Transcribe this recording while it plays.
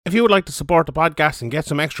If you would like to support the podcast and get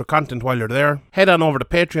some extra content while you're there, head on over to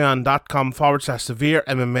patreon.com/Severe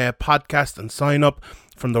MMA podcast and sign up.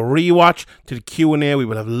 From the rewatch to the Q&A, we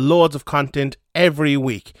will have loads of content every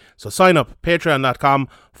week. So sign up,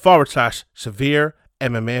 patreon.com/Severe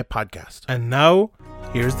MMA podcast. And now,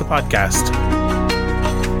 here's the podcast.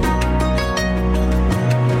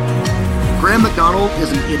 Graham McDonald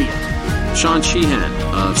is an idiot. Sean Sheehan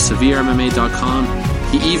of SevereMMA.com.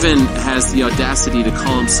 He even has the audacity to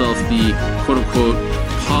call himself the quote-unquote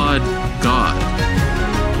pod god.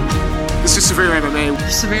 This is Severe MMA.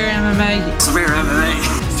 Severe MMA. Severe MMA.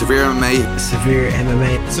 Severe MMA. Severe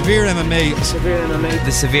MMA. Severe MMA. Severe MMA.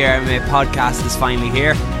 The Severe MMA podcast is finally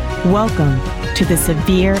here. Welcome to the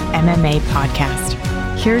Severe MMA podcast.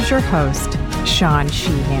 Here's your host, Sean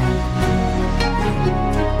Sheehan.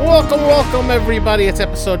 Welcome everybody. It's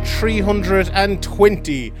episode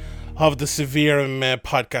 320 of the Severe MMA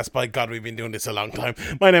podcast. By God, we've been doing this a long time.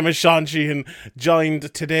 My name is Sean Sheehan,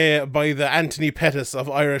 joined today by the Anthony Pettis of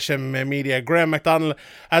Irish MMA Media, Graham McDonald,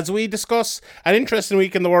 as we discuss an interesting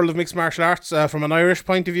week in the world of mixed martial arts from an Irish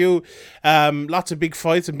point of view. Lots of big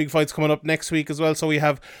fights coming up next week as well, so we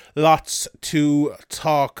have lots to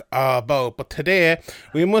talk about. But today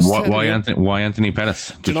we must... Why Anthony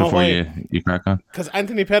Pettis? Just before you crack on. Because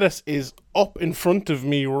Anthony Pettis is up in front of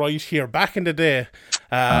me right here. Back in the day,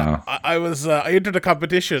 I entered a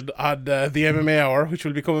competition on the MMA Hour, which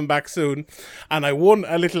will be coming back soon, and I won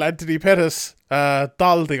a little Anthony Pettis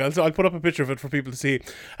doll thing. I'll put up a picture of it for people to see.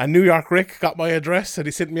 And New York Rick got my address and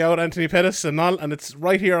he sent me out Anthony Pettis and all, and it's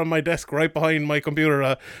right here on my desk, right behind my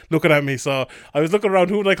computer, looking at me. So I was looking around,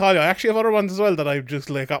 who would I call you? I actually have other ones as well that I've just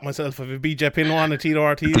got myself. I have a BJ Pinwan, a Tito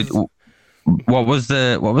Ortiz. What was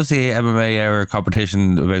the MMA Hour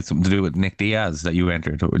competition about? Something to do with Nick Diaz that you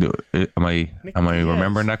entered? Am I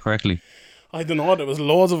remembering that correctly? I don't know. There was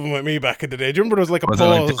loads of them with me back in the day. Do you remember there was like a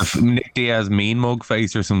pause? Like Nick Diaz mean mug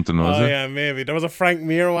face or something, was it? Yeah, maybe. There was a Frank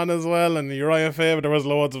Mir one as well, and Uriah Faye, but there was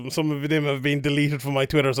loads of them. Some of them have been deleted from my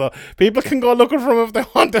Twitter, so people can go looking for them if they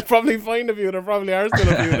want. They'll probably find a few. There probably are still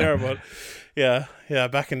a few there, but yeah,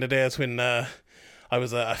 back in the days when I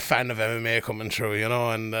was a fan of MMA coming through, you know,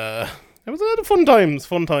 and it was fun times,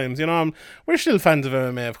 you know. We're still fans of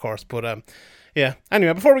MMA, of course, but yeah.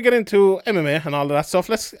 Anyway, before we get into MMA and all of that stuff,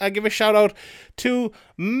 let's give a shout out to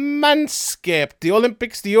Manscaped. The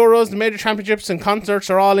Olympics, the Euros, the major championships and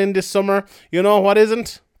concerts are all in this summer. You know what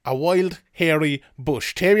isn't? A wild, hairy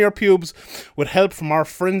bush. Tame your pubes with help from our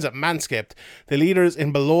friends at Manscaped, the leaders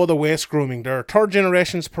in below-the-waist grooming. Their third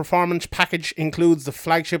generation's performance package includes the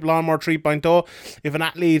flagship Lawnmower 3.0. If an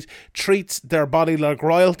athlete treats their body like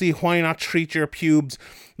royalty, why not treat your pubes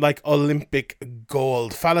like Olympic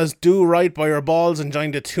gold? Fellas, do right by your balls and join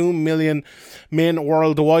the 2 million men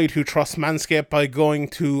worldwide who trust Manscaped by going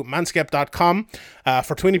to manscaped.com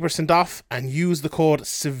for 20% off and use the code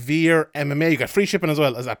SEVEREMMA. You get free shipping as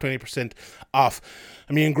well as that 20% off.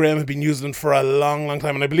 Me and Graham have been using them for a long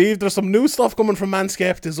time, and I believe there's some new stuff coming from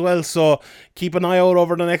Manscaped as well, so keep an eye out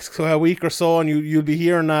over the next week or so, and you'll be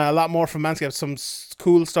hearing a lot more from Manscaped. Some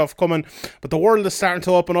cool stuff coming, but the world is starting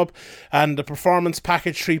to open up, and the Performance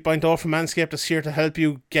Package 3.0 from Manscaped is here to help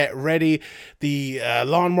you get ready. The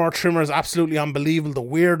lawnmower trimmer is absolutely unbelievable. The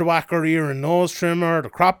Weird Whacker ear and nose trimmer, the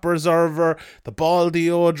Crop Preserver, the Ball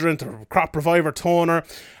Deodorant, the Crop Reviver toner,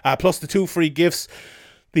 plus the 2 free gifts,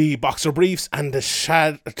 the boxer briefs and the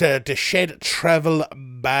Shed travel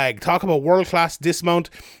bag. Talk about world-class dismount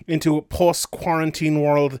into a post-quarantine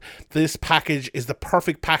world. This package is the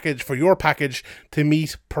perfect package for your package to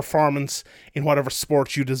meet performance in whatever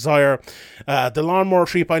sport you desire. The Lawnmower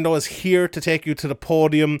 3.0 is here to take you to the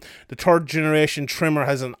podium. The third generation trimmer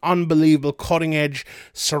has an unbelievable cutting-edge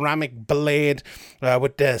ceramic blade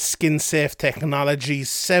with the skin-safe technology,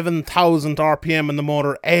 7,000 RPM in the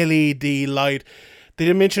motor, LED light. They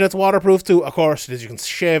didn't mention it's waterproof too. Of course it is. You can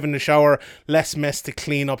shave in the shower, less mess to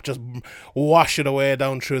clean up, just wash it away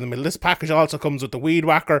down through the middle. This package also comes with the Weed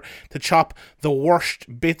Whacker to chop the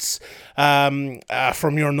worst bits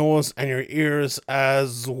from your nose and your ears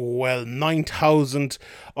as well. 9,000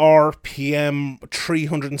 RPM,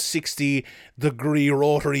 360 degree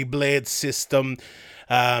rotary blade system.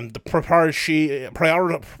 The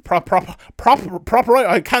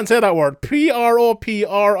I can't say that word.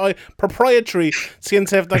 PROPRI proprietary skin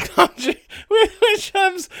safe technology, which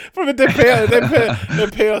has they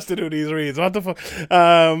pay us to do these reads. What the fuck?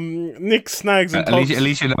 Nick Snags and at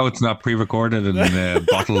least you know it's not pre-recorded and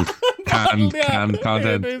bottled. canned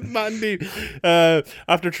content. It is not indeed.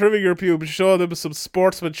 After trimming your pubes, show them some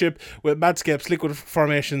sportsmanship with Manscaped's liquid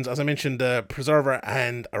formations, as I mentioned, a preserver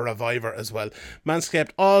and a reviver as well.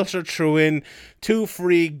 Manscaped also threw in 2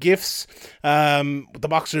 free gifts, the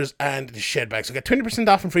boxers and the shed bag. So get 20%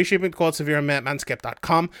 off and free shipping with the code SevereMMA at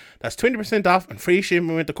manscaped.com. That's 20% off and free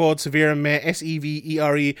shipping with the code SevereMMA,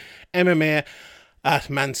 SEVEREMMA, at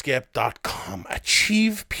manscaped.com.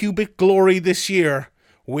 Achieve pubic glory this year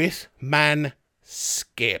with Manscaped.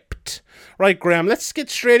 Right, Graham, let's get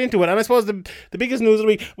straight into it. And I suppose the biggest news of the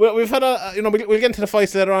week, we've had we'll get into the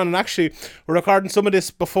fights later on, and actually we're recording some of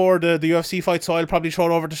this before the UFC fight, so I'll probably throw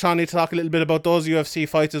it over to Shawnee to talk a little bit about those UFC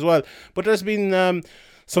fights as well. But there's been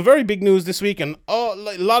some very big news this week, and a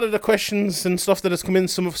lot of the questions and stuff that has come in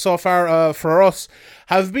so far for us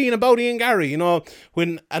have been about Ian Garry. You know,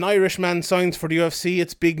 when an Irishman signs for the UFC,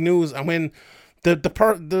 it's big news, and when the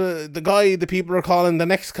guy the people are calling the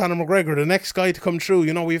next Conor McGregor, the next guy to come through,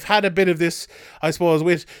 you know, we've had a bit of this, I suppose,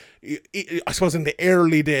 in the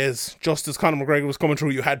early days, just as Conor McGregor was coming through,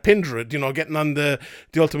 you had Pindred, you know, getting on the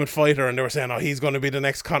Ultimate Fighter, and they were saying, oh, he's going to be the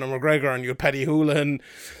next Conor McGregor, and you had Paddy Houlihan,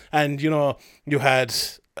 and, you know, you had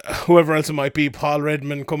whoever else it might be, Paul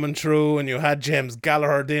Redmond coming through, and you had James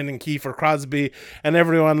Gallagher then, and Kiefer Crosby, and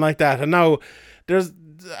everyone like that, and now there's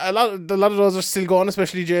a lot of those are still going,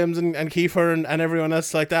 especially James and Kiefer and everyone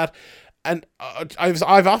else like that. And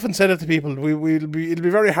I've often said it to people, it'll be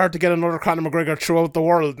very hard to get another Conor McGregor throughout the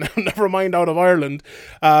world, never mind out of Ireland.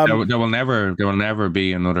 There will never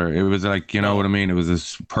be another. It was like, you know what I mean? It was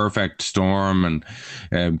this perfect storm,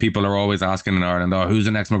 and people are always asking in Ireland, oh, who's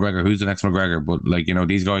the next McGregor? Who's the next McGregor? But, like, you know,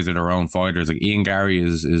 these guys are their own fighters. Like, Ian Garry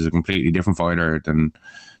is a completely different fighter than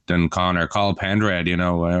Conor. Carl Pendred, you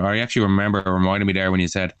know, I actually reminded me there when you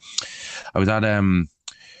said, I was at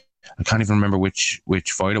I can't even remember which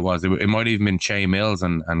fight it was. It might have even been Che Mills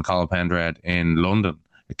and Carl Pendred in London,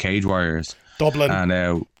 the Cage Warriors, Dublin. And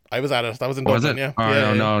I was at it. That was in Dublin. Yeah.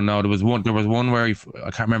 No. There was one where I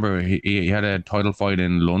can't remember. He had a title fight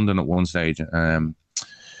in London at one stage. I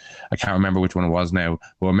can't remember which one it was now.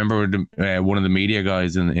 But I remember one of the media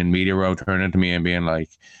guys in Media Row turning to me and being like,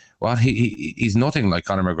 well, he's nothing like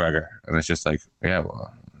Conor McGregor. And it's just like, yeah,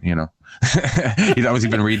 well, you know, he's obviously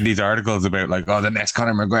been reading these articles about, like, oh, the next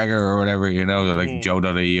Conor McGregor or whatever, you know, like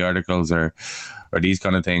Joe.ie articles or these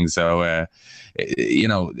kind of things. So, you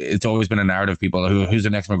know, it's always been a narrative, people, who's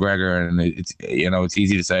the next McGregor, and it's, you know, it's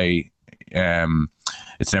easy to say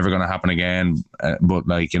it's never going to happen again, but,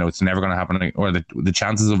 like, you know, it's never going to happen, or the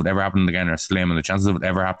chances of it ever happening again are slim, and the chances of it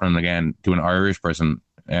ever happening again to an Irish person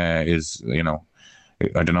is, you know,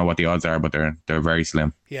 I don't know what the odds are, but they're very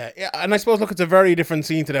slim. Yeah, and I suppose, look, it's a very different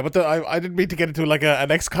scene today. But I didn't mean to get into like an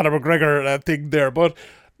ex-Conor McGregor thing there. But,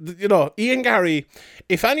 you know, Ian Garry,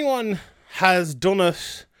 if anyone has done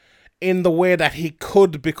it in the way that he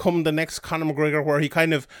could become the next Conor McGregor, where he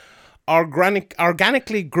kind of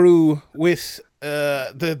organically grew with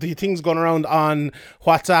the things going around on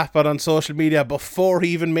WhatsApp and on social media before he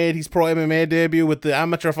even made his pro MMA debut with the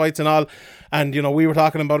amateur fights and all. And, you know, we were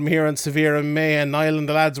talking about him here on Severe MMA, and Niall and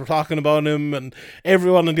the lads were talking about him, and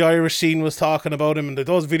everyone in the Irish scene was talking about him, and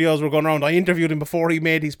those videos were going around. I interviewed him before he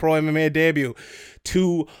made his pro MMA debut,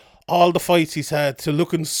 to all the fights he's had, to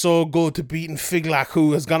looking so good, to beating Figlak,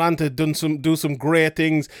 who has gone on to do some great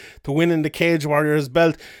things, to winning the Cage Warriors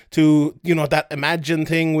belt, to, you know, that Imagine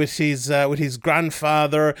thing with his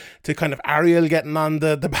grandfather, to kind of Ariel getting on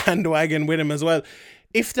the bandwagon with him as well.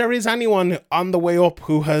 If there is anyone on the way up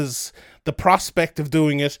who has the prospect of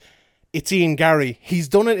doing it, it's Ian Garry. He's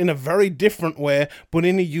done it in a very different way, but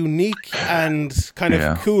in a unique and kind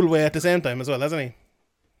of cool way at the same time as well, hasn't he?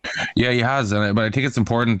 Yeah, he has, but I think it's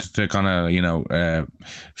important to kind of, you know,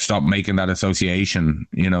 stop making that association,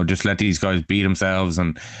 you know, just let these guys beat themselves.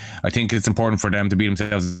 And I think it's important for them to beat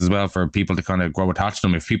themselves as well, for people to kind of grow attached to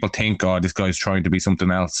them. If people think, oh, this guy's trying to be something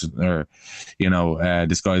else, or, you know,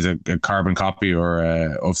 this guy's a carbon copy or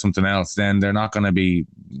of something else, then they're not going to be,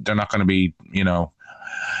 you know,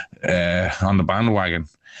 on the bandwagon.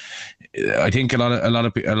 I think a lot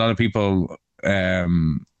of people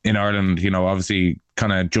in Ireland, you know, obviously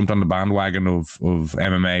kind of jumped on the bandwagon of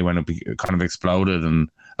MMA when it kind of exploded, and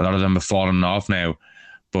a lot of them have fallen off now.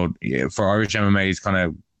 But for Irish MMA's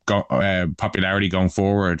kind of popularity going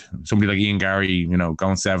forward, somebody like Ian Garry, you know,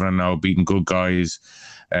 going 7-0, beating good guys,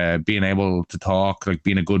 being able to talk, like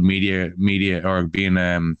being a good media, or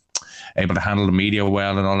being able to handle the media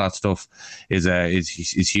well and all that stuff is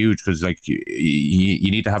huge, because, like,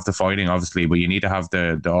 you need to have the fighting, obviously, but you need to have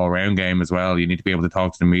the all-round game as well. You need to be able to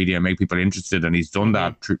talk to the media, make people interested, and he's done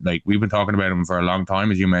that. Like, we've been talking about him for a long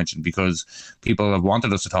time, as you mentioned, because people have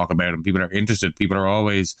wanted us to talk about him. People are interested. People are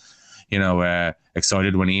always,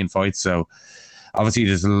 excited when Ian fights. So obviously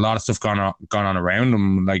there's a lot of stuff gone on around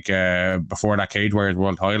him, like before that Cage Warriors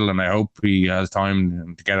world title, and I hope he has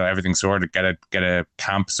time to get everything sorted, get a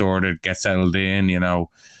camp sorted, get settled in, all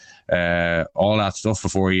that stuff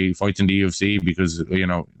before he fights in the UFC, because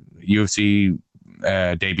UFC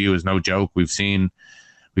debut is no joke. We've seen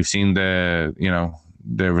the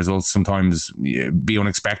results sometimes be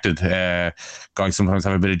unexpected. Guys sometimes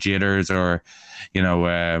have a bit of jitters, or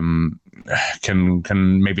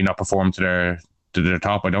can maybe not perform to their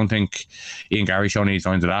top. I don't think Ian Garry's shown any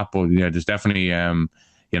signs of that, but yeah, there's definitely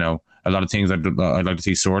a lot of things I'd like to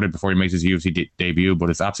see sorted before he makes his UFC debut. But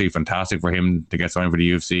it's absolutely fantastic for him to get signed for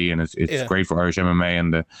the UFC, and it's great for Irish MMA,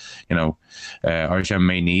 and Irish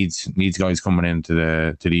MMA needs guys coming into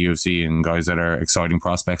the UFC, and guys that are exciting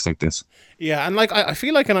prospects like this. Yeah, and like I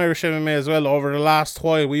feel like in Irish MMA as well, over the last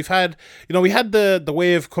while, we've had, we had the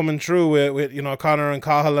wave coming through with Conor and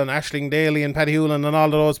Cahill and Aisling Daly and Paddy Hewlin and all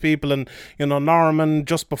of those people, and Norman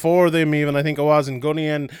just before them even, I think it was, and Gunny,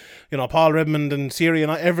 and Paul Redmond and Siri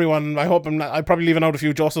and everyone. I'm probably leaving out a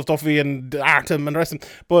few, Joseph Duffy and Artem and the rest of them,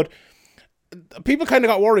 but people kind of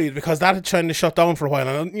got worried because that had kind of shut down for a while,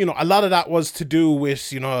 and a lot of that was to do with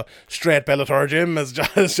straight Bellator gym, as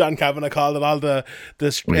John Kavanagh called it, all the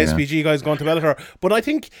SPG guys going to Bellator. But I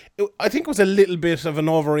think it was a little bit of an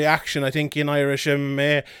overreaction, I think, in Irish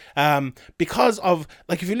MMA, because of,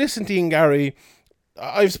 like, if you listen to Ian Garry,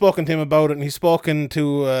 I've spoken to him about it, and he's spoken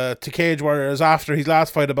to Cage Warriors after his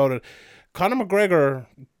last fight about it. Conor McGregor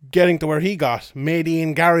getting to where he got made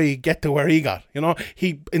Ian Garry get to where he got.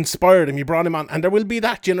 He inspired him, he brought him on, and there will be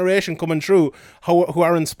that generation coming through who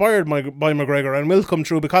are inspired by McGregor and will come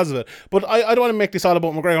through because of it. But I don't want to make this all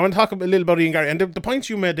about McGregor. I want to talk a little about Ian Garry, and the points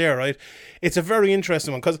you made there, right? It's a very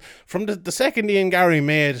interesting one, because from the second Ian Garry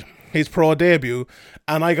made his pro debut,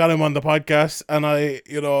 and I got him on the podcast, and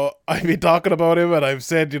I've been talking about him, and I've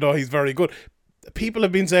said, he's very good. People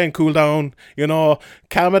have been saying, cool down,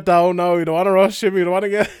 calm it down now, you don't want to rush him, you don't want to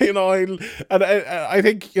get, and I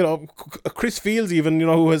think, Chris Fields even,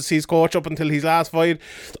 who was his coach up until his last fight,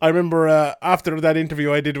 I remember after that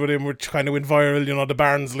interview I did with him, which kind of went viral, the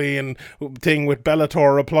Barnsley and thing with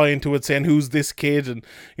Bellator replying to it saying, who's this kid, and,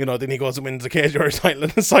 then he goes and wins the Cage Warriors title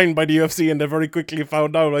and is signed by the UFC, and they very quickly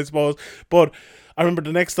found out, I suppose. But I remember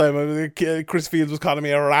the next time Chris Fields was calling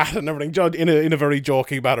me a rat and everything, in a very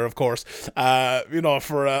joking manner, of course,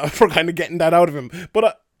 for kind of getting that out of him.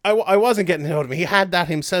 But I wasn't getting it out of him. He had that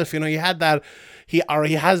himself, he had that, he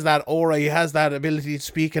has that aura, he has that ability to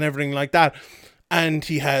speak and everything like that. And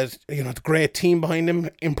he has, the great team behind him,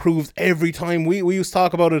 improves every time. We used to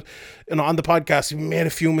talk about it, on the podcast. He made a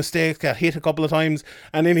few mistakes, got hit a couple of times,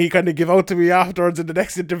 and then he kind of give out to me afterwards in the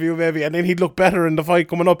next interview maybe, and then he'd look better in the fight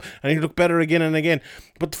coming up, and he'd look better again and again.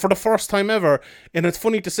 But for the first time ever, and it's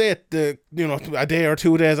funny to say it, a day or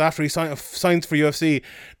 2 days after he signs for UFC,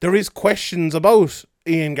 there is questions about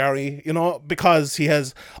Ian Garry, because he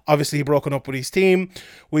has obviously broken up with his team.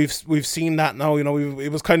 We've seen that now.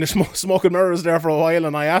 It was kind of smoking mirrors there for a while,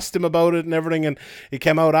 and I asked him about it and everything, and he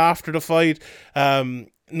came out after the fight.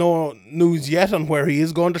 No news yet on where he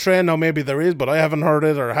is going to train. Now maybe there is, but I haven't heard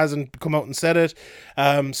it, or hasn't come out and said it.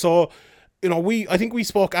 So I think we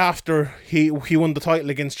spoke after he won the title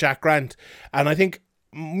against Jack Grant, and I think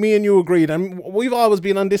me and you agreed, and we've always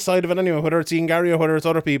been on this side of it anyway, whether it's Ian Garry or whether it's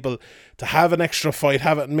other people, to have an extra fight,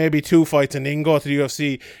 have it maybe 2 fights, and then go to the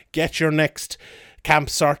UFC, get your next camp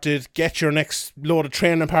sorted, get your next load of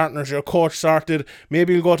training partners, your coach sorted.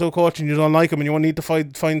 Maybe you'll go to a coach and you don't like him and you won't need to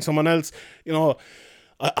find someone else.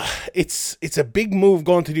 It's a big move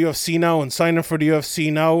going to the UFC now and signing for the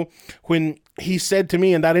UFC now. When he said to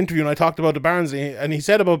me in that interview, and I talked about the Barnsley, and he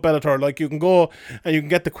said about Bellator, like, you can go and you can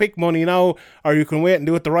get the quick money now, or you can wait and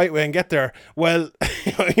do it the right way and get there. Well,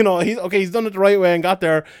 he's done it the right way and got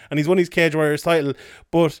there, and he's won his Cage Warriors title.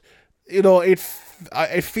 But it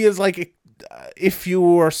feels like if you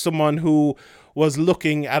were someone who was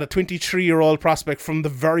looking at a 23-year-old prospect from the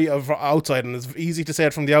very outside, and it's easy to say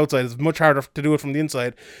it from the outside, it's much harder to do it from the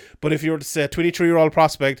inside, but if you were to say a 23-year-old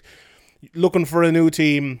prospect looking for a new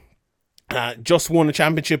team, just won a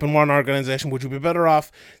championship in one organisation, would you be better off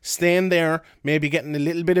staying there, maybe getting a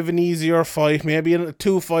little bit of an easier fight, maybe in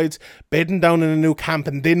 2 fights, bedding down in a new camp,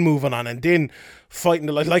 and then moving on, and then fighting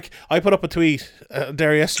the like I put up a tweet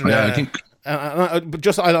there yesterday. Yeah, I think. I'll turn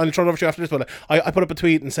it over to you after this, but I put up a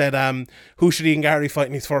tweet and said, who should Ian Garry fight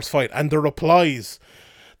in his first fight? And the replies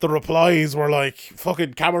the replies were like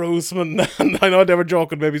fucking Kamaru Usman, and I know they were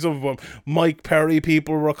joking, maybe some of them. Mike Perry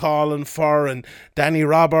people were calling for, and Danny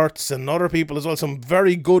Roberts and other people as well. Some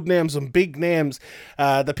very good names, some big names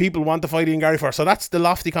that people want to fight Ian Garry for. So that's the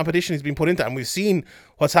lofty competition he's been put into, and we've seen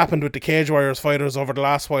what's happened with the Cage Warriors fighters over the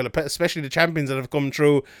last while, especially the champions that have come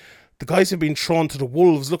through. The guys have been thrown to the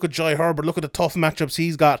wolves. Look at Jai Herbert, look at the tough matchups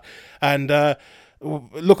he's got, and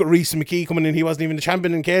look at Reece McKee coming in. He wasn't even the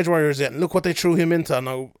champion in Cage Warriors yet, and look what they threw him into.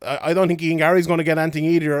 Now, I don't think Ian Garry's going to get anything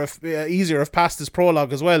easier if past his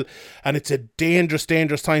prologue as well, and it's a dangerous time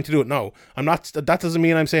to do it. No, that doesn't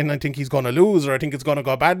mean I'm saying I think he's going to lose or I think it's going to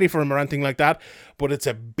go badly for him or anything like that, but it's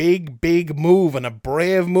a big move and a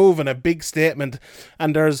brave move and a big statement.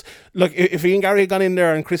 And look, if Ian Garry had gone in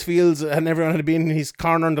there and Chris Fields and everyone had been in his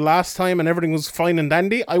corner the last time and everything was fine and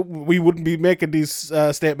dandy, we wouldn't be making these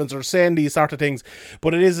statements or saying these sort of things.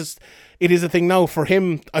 But it is a thing now for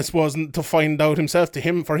him, I suppose, to find out himself,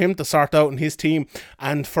 for him to sort out in his team,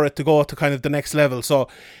 and for it to go to kind of the next level. So,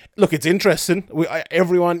 look, it's interesting.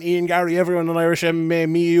 Everyone, Ian Garry, everyone in Irish MMA,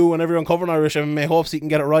 me, you, and everyone covering Irish MMA hopes he can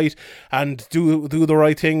get it right and do the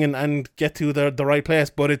right thing and get to the right place.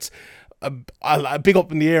 But it's a big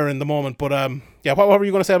up in the air in the moment. But yeah, what were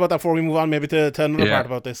you going to say about that before we move on maybe to another part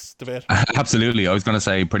about this debate? Absolutely. I was going to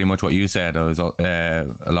say pretty much what you said. I was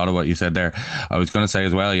a lot of what you said there. I was going to say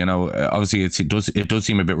as well, obviously it does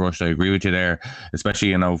seem a bit rushed. I agree with you there,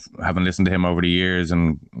 especially, having listened to him over the years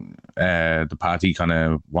and the party kind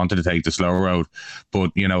of wanted to take the slow road.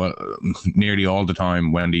 But, nearly all the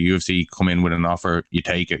time when the UFC come in with an offer, you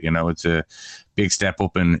take it. It's a big step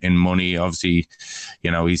up in money. Obviously,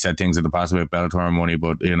 he said things in the past about Bellator money,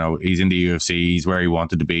 but, he's in the UFC. He's where he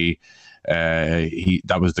wanted to be.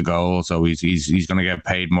 That was the goal. So he's going to get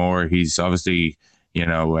paid more. He's obviously,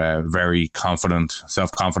 very confident,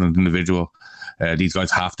 self-confident individual. These guys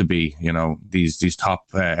have to be, these top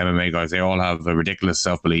MMA guys, they all have a ridiculous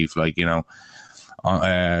self-belief. Like,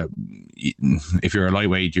 if you're a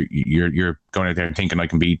lightweight, you're going out there thinking I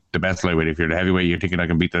can beat the best lightweight. If you're the heavyweight, you're thinking I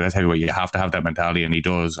can beat the best heavyweight. You have to have that mentality, and he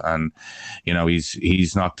does. And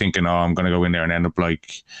he's not thinking, I'm going to go in there and end up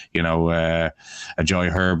like a Jai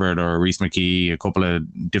Herbert or a Reece McKee, a couple of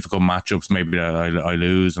difficult matchups maybe that I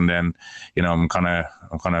lose, and then I'm kind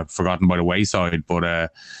of forgotten by the wayside.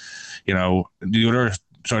 But the other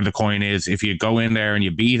side of the coin is if you go in there and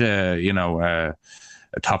you beat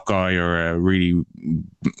a top guy or a really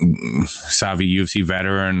savvy UFC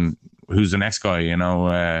veteran, who's the next guy,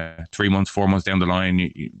 3 months, 4 months down the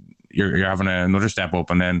line, you're having another step up,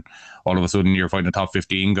 and then all of a sudden you're fighting a top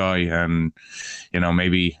 15 guy, and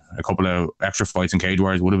maybe a couple of extra fights in Cage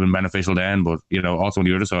Warriors would have been beneficial then, but also on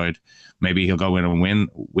the other side, maybe he'll go in and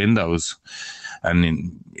win those.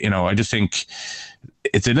 And I just think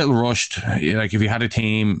it's a little rushed. Like if you had a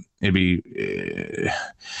team, it'd be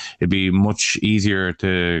much easier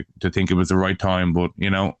to think it was the right time. But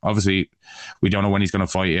obviously, we don't know when he's going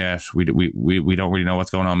to fight yet. We don't really know what's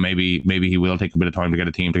going on. Maybe he will take a bit of time to get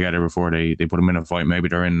a team together before they put him in a fight. Maybe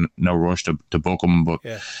they're in no rush to book him. But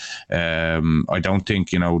I don't think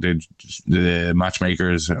the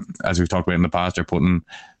matchmakers, as we've talked about in the past, are putting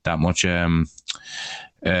that much time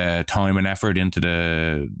and effort into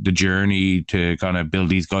the journey to kind of build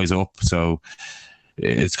these guys up. So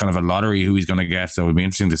it's kind of a lottery who he's going to get. So it'll be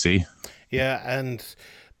interesting to see. Yeah, and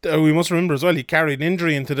we must remember as well, he carried an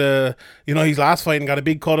injury into his last fight and got a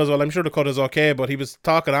big cut as well. I'm sure the cut is okay, but he was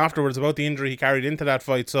talking afterwards about the injury he carried into that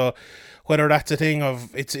fight. So whether that's a thing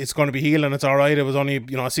of it's going to be healing, it's all right, it was only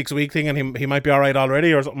a 6 week thing and he might be all right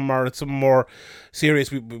already, or something, or it's something more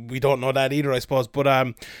serious, we don't know that either, I suppose. But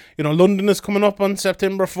London is coming up on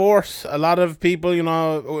September 4th. A lot of people,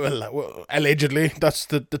 allegedly, that's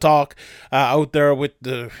the talk out there with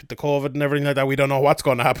the COVID and everything like that. We don't know what's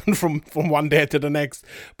going to happen from one day to the next,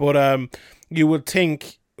 but you would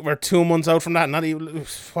think we're 2 months out from that, not even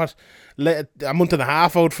a month and a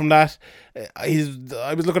half out from that.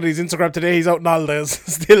 I was looking at his Instagram today, he's out in holidays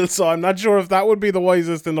still, so I'm not sure if that would be the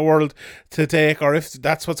wisest in the world to take, or if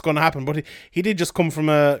that's what's going to happen. But he did just come from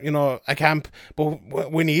a camp,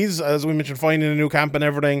 but when he's, as we mentioned, finding a new camp and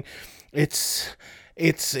everything, it's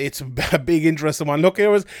a big interesting one. Look, there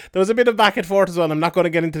was a bit of back and forth as well. I'm not going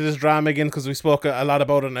to get into this drama again because we spoke a lot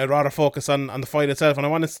about it, and I'd rather focus on the fight itself. And I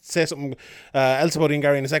want to say something else about Ian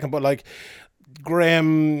Garry in a second, but like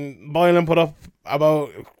Graham Boylan put up about,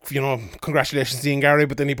 congratulations to Ian Garry,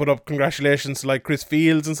 but then he put up congratulations to like Chris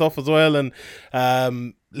Fields and stuff as well, and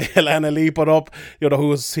Leilani Lee put up, you know, who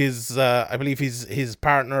was his, I believe his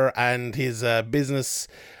partner and his business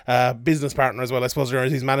partner as well, I suppose, or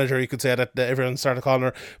his manager, you could say, that everyone started calling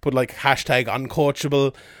her, put like hashtag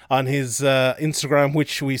uncoachable on his Instagram,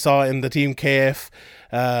 which we saw in the Team KF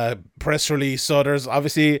press release. So there's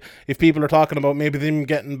obviously, if people are talking about maybe them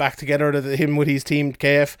getting back together, him with his Team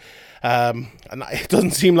KF, and it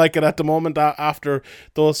doesn't seem like it at the moment after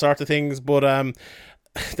those sort of things, but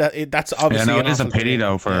that's obviously it is a pity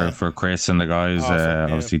though for Chris and the guys.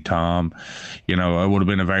 Obviously Tom, you know, it would have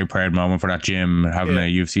been a very proud moment for that gym, having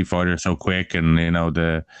a UFC fighter so quick, and you know,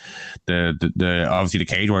 the obviously the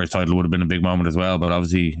Cage Warriors title would have been a big moment as well, but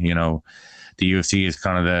obviously, you know, the UFC is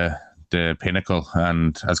kind of the pinnacle,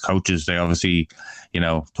 and as coaches they obviously, you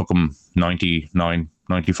know, took them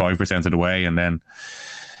 95% of the way, and then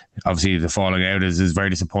obviously the falling out is very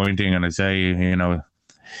disappointing. And I'd say, you know,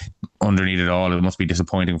 underneath it all, it must be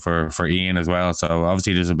disappointing for Ian as well. So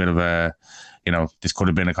obviously there's a bit of a, you know, this could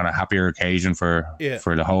have been a kind of happier occasion for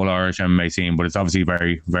the whole Irish MMA scene, but it's obviously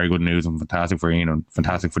very, very good news and fantastic for Ian and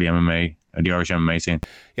fantastic for the MMA, the Irish MMA scene.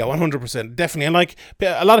 Yeah, 100%, definitely. And like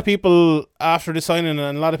a lot of people after the signing,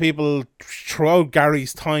 and a lot of people throughout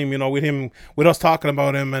Gary's time, you know, with him, with us talking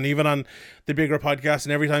about him, and even on the bigger podcast,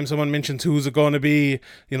 and every time someone mentions who's it going to be,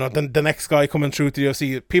 you know, the next guy coming through to the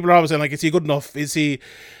UFC, people are always saying like, is he good enough? Is he,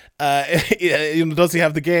 you know, does he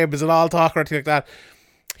have the game? Is it all talk or anything like that?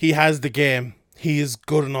 He has the game. He is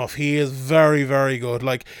good enough. He is very, very good.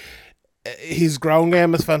 Like, his ground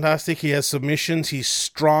game is fantastic. He has submissions. He's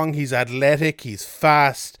strong. He's athletic. He's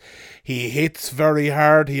fast. He hits very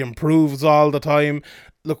hard. He improves all the time.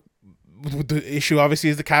 Look, the issue obviously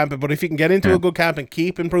is the camping, but if he can get into a good camp and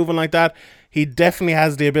keep improving like that, he definitely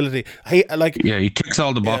has the ability. He ticks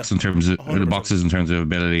all the boxes in terms of 100%. The boxes in terms of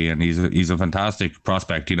ability, and he's a fantastic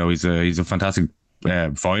prospect. You know, he's a fantastic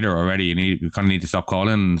fighter already. You kind of need to stop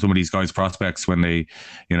calling some of these guys prospects when they,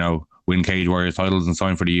 you know, win Cage Warriors titles and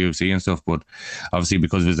sign for the UFC and stuff. But obviously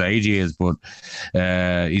because of his age, he is. But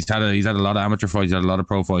he's had a lot of amateur fights. He's had a lot of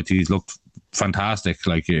pro fights. He's looked fantastic,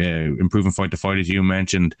 like improving fight to fight, as you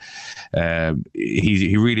mentioned.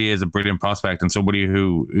 He really is a brilliant prospect, and somebody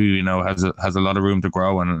who you know has a lot of room to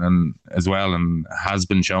grow, and as well, and has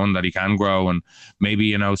been shown that he can grow. And maybe,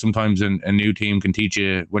 you know, sometimes a new team can teach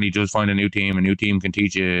you, when he does find a new team can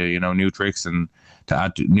teach you, you know, new tricks and to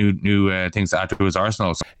add new things to add to his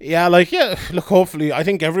arsenal. Look, hopefully, I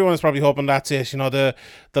think everyone's probably hoping that's it. You know, the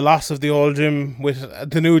loss of the old gym with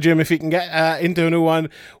the new gym, if he can get into a new one,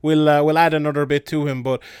 will add another bit to him.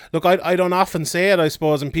 But look, I don't often say it, I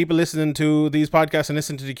suppose, and people listening to these podcasts and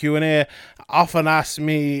listening to the Q&A often ask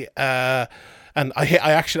me, and I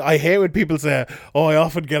hate when people say, oh, I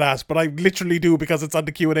often get asked, but I literally do, because it's on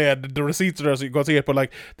the Q&A and the receipts are there, so you go see it. But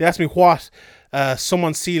like, they ask me what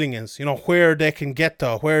someone's ceiling is, you know, where they can get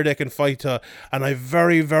to, where they can fight to, and I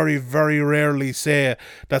very, very, very rarely say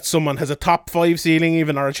that someone has a top 5 ceiling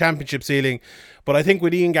even, or a championship ceiling. But I think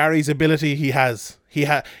with Ian Gary's ability, Ian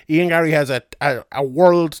Gary has a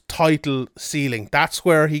world title ceiling. That's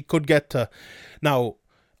where he could get to. Now,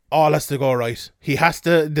 all has to go right. He has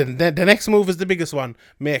to. The next move is the biggest one.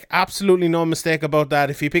 Make absolutely no mistake about that.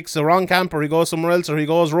 If he picks the wrong camp, or he goes somewhere else, or he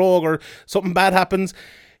goes rogue, or something bad happens,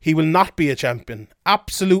 he will not be a champion.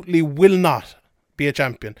 Absolutely will not be a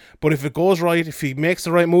champion. But if it goes right, if he makes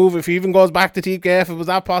the right move, if he even goes back to TKF, if it was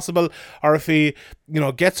that possible, or if he, you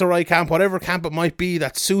know, gets the right camp, whatever camp it might be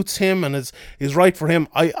that suits him and is right for him,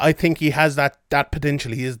 I think he has that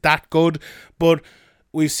potential. He is that good. But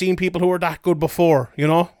we've seen people who are that good before, you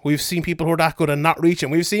know. We've seen people who are that good and not reaching.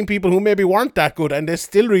 We've seen people who maybe weren't that good and they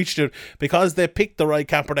still reached it because they picked the right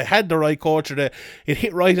camp, or they had the right coach, or it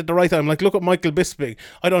hit right at the right time. Like, look at Michael Bisping.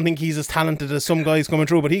 I don't think he's as talented as some guys coming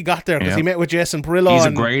through, but he got there because he met with Jason Perillo. He's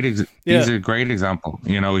a great example.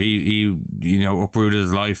 You know, he uprooted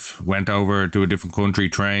his life, went over to a different country,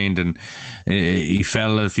 trained, and he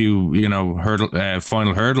fell a few, you know,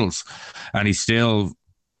 final hurdles, and he still,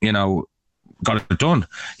 you know, got it done.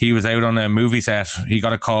 He was out on a movie set. He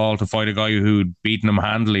got a call to fight a guy who'd beaten him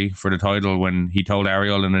handily for the title, when he told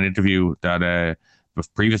Ariel in an interview that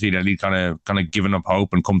previously that he'd kind of given up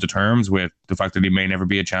hope and come to terms with the fact that he may never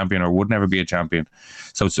be a champion, or would never be a champion.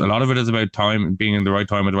 So a lot of it is about time, being in the right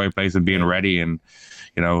time at the right place, and being ready. And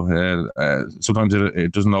you know, sometimes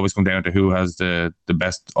it doesn't always come down to who has the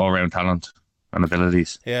best all-round talent and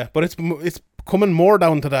abilities. Yeah, but it's coming more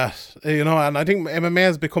down to that, you know. And I think MMA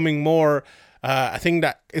is becoming more a thing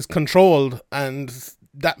that is controlled, and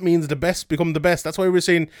that means the best become the best. That's why we're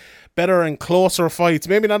seeing better and closer fights.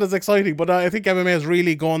 Maybe not as exciting, but I think MMA has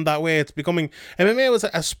really gone that way. MMA was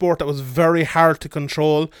a sport that was very hard to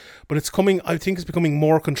control, but I think it's becoming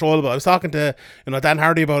more controllable. I was talking to Dan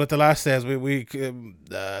Hardy about it the last day,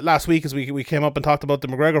 last week as we came up and talked about the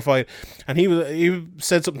McGregor fight, and he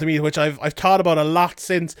said something to me which I've thought about a lot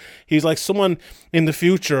since. He's like, someone in the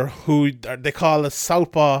future who they call a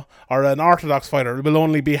southpaw or an orthodox fighter will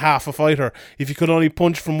only be half a fighter. If you could only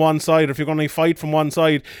punch from one side, or if you're going to fight from one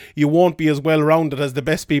side, you won't be as well rounded as the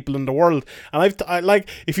best people in the world. And I like,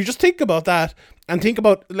 if you just think about that and think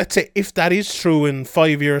about, let's say, if that is true in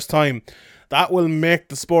 5 years' time, that will make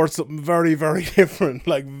the sport something very, very different,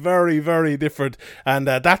 like very, very different. And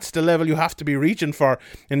that's the level you have to be reaching for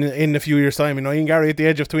in a few years' time. Ian Garry at the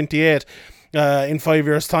age of 28, in 5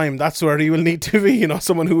 years' time, that's where he will need to be,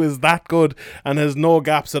 someone who is that good and has no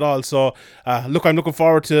gaps at all. So I'm looking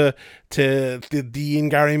forward to the Ian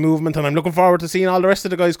Garry movement, and I'm looking forward to seeing all the rest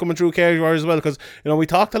of the guys coming through Cage Warriors as well, because we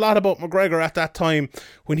talked a lot about McGregor at that time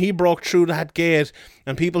when he broke through that gate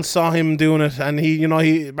and people saw him doing it,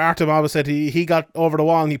 and Martin always said he got over the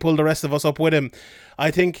wall and he pulled the rest of us up with him.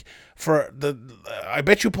 I think I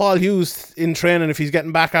bet you Paul Hughes in training, if he's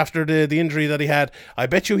getting back after the injury that he had, I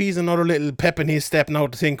bet you he's another little pep in his step now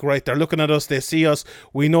to think, right, they're looking at us, they see us,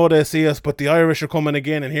 we know they see us, but the Irish are coming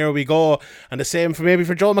again, and here we go. And the same for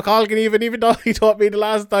Joe McColgan, even though he taught me the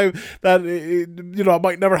last time that it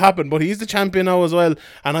might never happen, but he's the champion now as well,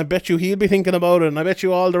 and I bet you he'll be thinking about it, and I bet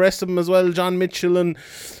you all the rest of them as well, John Mitchell and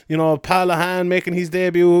Palahan making his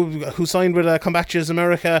debut, who signed with Combatches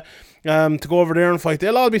America, to go over there and fight.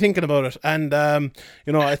 They'll all be thinking about it, and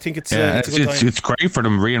I think it's a good time. It's great for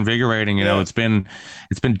them, reinvigorating. It's been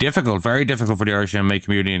difficult, very difficult for the Irish MMA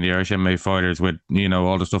community and the Irish MMA fighters with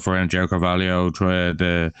all the stuff around Joe Carvalho,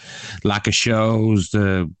 the lack of shows,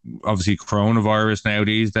 the obviously coronavirus now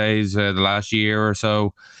these days, the last year or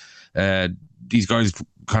so. These guys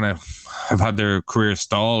kind of have had their career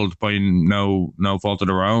stalled by no fault of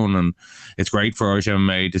their own, and it's great for Irish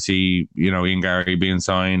MMA to see Ian Garry being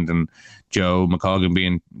signed and Joe McColgan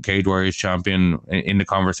being Cage Warriors champion in the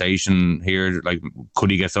conversation here. Like, could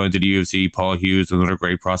he get signed to the UFC? Paul Hughes, another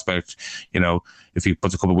great prospect. If he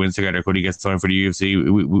puts a couple of wins together, could he get signed for the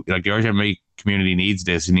UFC? Like, the Irish MMA community needs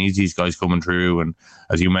this. It needs these guys coming through, and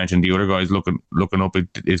as you mentioned, the other guys looking up. It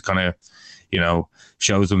is kind of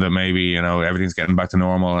shows them that maybe everything's getting back to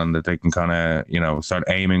normal, and that they can kind of start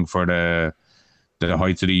aiming for the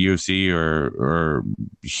heights of the UFC or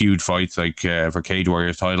huge fights like for Cage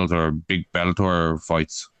Warriors titles or big Bellator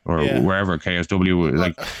fights or wherever, KSW,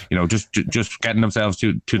 like just getting themselves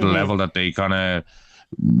to the level that they kind of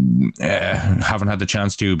haven't had the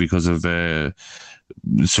chance to because of the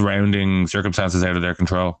surrounding circumstances out of their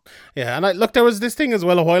control. Yeah, and there was this thing as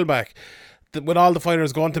well a while back with all the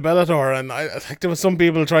fighters going to Bellator, and I think there was some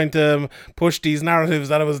people trying to push these narratives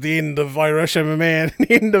that it was the end of Irish MMA and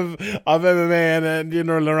the end of MMA and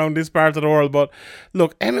around this part of the world. But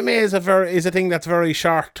look, MMA is a thing that's very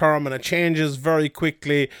short term, and it changes very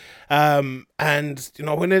quickly. And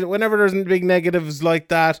whenever there's big negatives like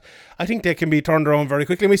that, I think they can be turned around very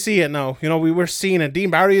quickly. And we see it now. We were seeing it. Dean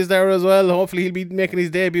Barry is there as well. Hopefully he'll be making his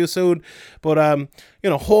debut soon. But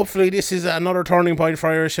hopefully this is another turning point for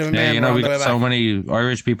Irish MMA. Yeah, we got so many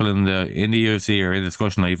Irish people in the UFC or in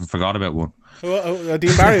discussion. I even forgot about one.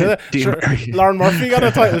 Dean Barry, Barry. Lauren Murphy got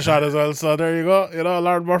a title shot as well, so there you go.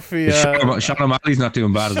 Lauren Murphy. Sean O'Malley's not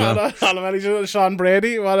doing bad as well. Sean O'Malley, Sean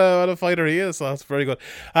Brady, what a fighter he is. So that's very good.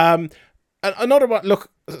 Another one. Look,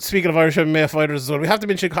 speaking of Irish MMA fighters as well, we have to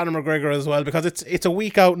mention Conor McGregor as well, because it's a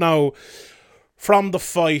week out now from the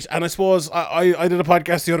fight, and I suppose I did a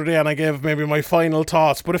podcast the other day and I gave maybe my final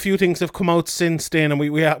thoughts, but a few things have come out since then, and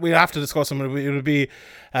we have to discuss them. It'd be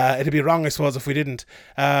wrong, I suppose, if we didn't.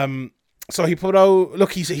 So he put out,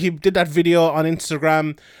 look, he did that video on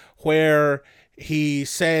Instagram where he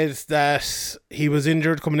said that he was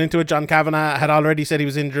injured coming into it. John Kavanagh had already said he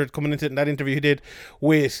was injured coming into it in that interview he did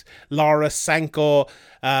with Laura Sanko.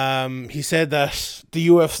 He said that the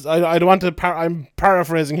UFC, I don't want to, I'm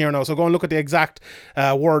paraphrasing here now, so go and look at the exact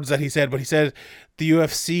words that he said, but he said the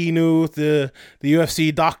UFC knew, the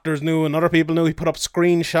UFC doctors knew, and other people knew. He put up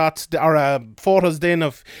screenshots or photos then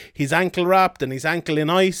of his ankle wrapped and his ankle in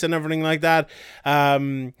ice and everything like that.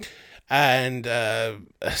 And I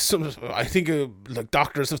think like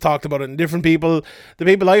doctors have talked about it, and different people, the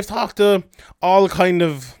people I've talked to, all kind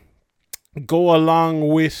of go along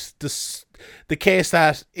with the case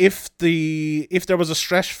that if there was a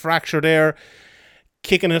stress fracture there,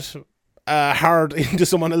 kicking it hard into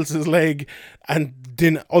someone else's leg and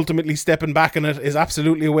then ultimately stepping back in it is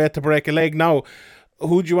absolutely a way to break a leg. Now,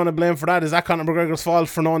 who do you want to blame for that? Is that Conor McGregor's fault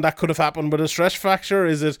for knowing that could have happened with a stress fracture?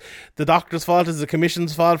 Is it the doctor's fault? Is it the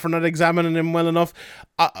commission's fault for not examining him well enough?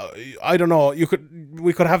 I don't know.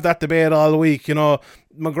 We could have that debate all week. You know,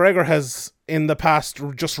 McGregor has in the past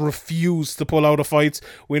just refused to pull out of fights.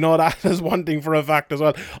 We know that as one thing for a fact as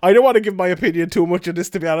well. I don't want to give my opinion too much of this,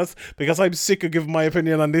 to be honest, because I'm sick of giving my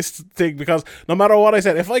opinion on this thing, because no matter what I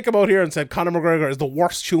said, if I come out here and said Conor McGregor is the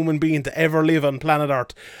worst human being to ever live on planet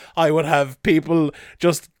Earth, I would have people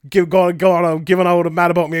just going out giving out and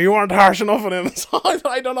mad about me. You weren't harsh enough on him. So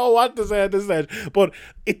I don't know what to say at this stage. But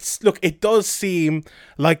it does seem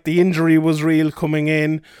like the injury was real coming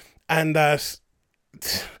in, and that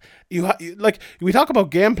we talk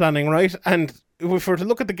about game planning, right? And if we were to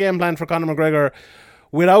look at the game plan for Conor McGregor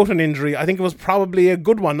without an injury, I think it was probably a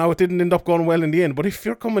good one. Now, it didn't end up going well in the end, but if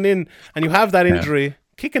you're coming in and you have that injury,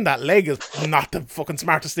 kicking that leg is not the fucking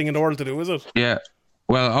smartest thing in the world to do, is it? Yeah.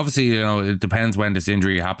 Well, obviously, you know, it depends when this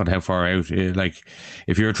injury happened, how far out. Like,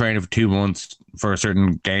 if you're training for 2 months for a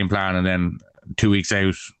certain game plan and then 2 weeks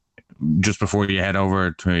out, just before you head over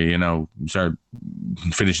to, you know, start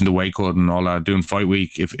finishing the weight cut and all that, doing fight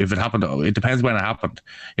week, if it happened, it depends when it happened.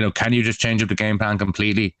 You know, can you just change up the game plan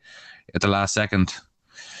completely at the last second?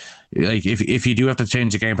 Like, if you do have to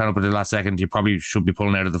change the game plan up at the last second, you probably should be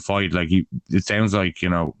pulling out of the fight. Like, it sounds like, you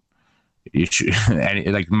know, you should,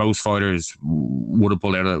 like most fighters would have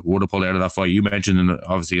pulled out of that fight. You mentioned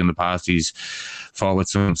obviously in the past he's fought with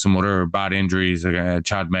some other bad injuries.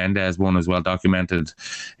 Chad Mendes, one as well, documented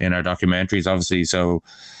in our documentaries, obviously. So,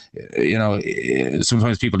 you know,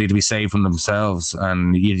 sometimes people need to be safe from themselves,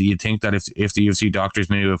 and you think that if the UFC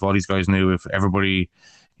doctors knew, if all these guys knew, if everybody,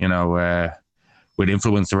 you know, with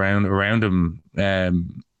influence around him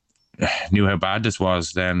knew how bad this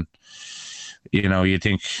was, then, you know, you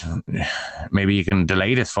think maybe you can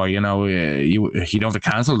delay this fight. You know, you don't have to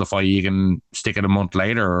cancel the fight. You can stick it a month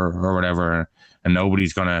later or whatever, and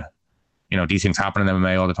nobody's gonna, you know, these things happen in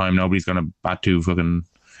MMA all the time. Nobody's gonna bat too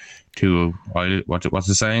what's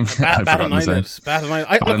the saying? Bat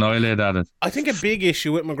an eyelid at it. I think a big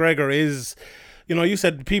issue with McGregor is, you know, you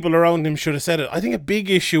said people around him should have said it. I think a big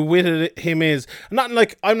issue with him is not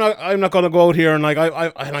like I'm not going to go out here and like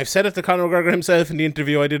I've said it to Conor McGregor himself in the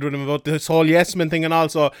interview I did with him about this whole yes man thing, and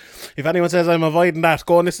also if anyone says I'm avoiding that,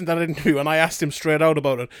 go and listen to that interview, and I asked him straight out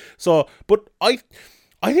about it. So, but I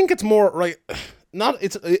think it's more right. Not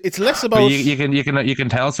it's less about. But you can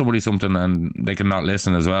tell somebody something and they can not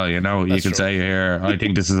listen as well. You know, you can say here, I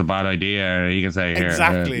think this is a bad idea. You can say here,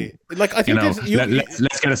 exactly. Like I think let's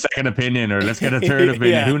get a second opinion, or let's get a third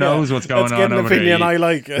opinion. Who knows what's going on over there?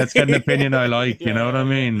 Let's get an opinion I like. You know what I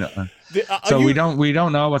mean? We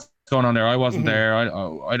don't know what's going on there. I wasn't there.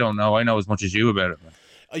 I don't know. I know as much as you about it.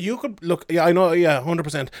 You could look, yeah, I know, yeah,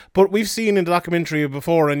 100%. But we've seen in the documentary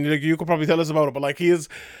before, and you could probably tell us about it. But like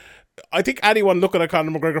I think anyone looking at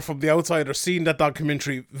Conor McGregor from the outside or seeing that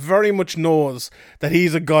documentary very much knows that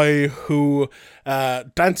he's a guy who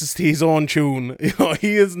dances to his own tune. You know,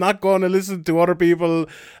 he is not going to listen to other people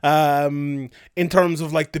in terms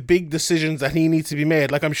of like the big decisions that he needs to be made.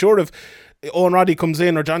 Like, I'm sure if Owen Roddy comes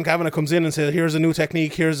in or John Kavanagh comes in and says, here's a new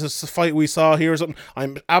technique, here's this fight we saw, here's something,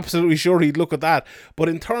 I'm absolutely sure he'd look at that. But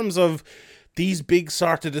in terms of these big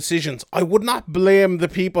sort of decisions, I would not blame the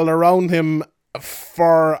people around him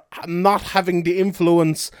for not having the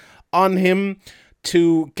influence on him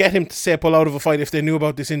to get him to say pull out of a fight if they knew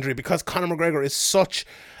about this injury, because Conor McGregor is such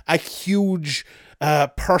a huge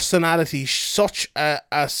personality, such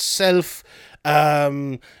a self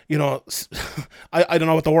you know, I don't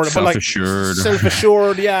know what the word, self-assured. But like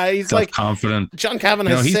self-assured, yeah, he's like confident. John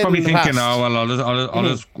Kavanagh, you know, he's said probably thinking, past, oh well, I'll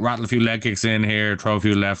just rattle a few leg kicks in here, throw a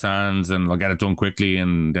few left hands, and I'll get it done quickly,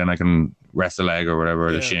 and then I can rest the leg or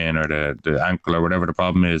whatever, the shin or the ankle or whatever the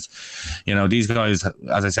problem is. You know, these guys,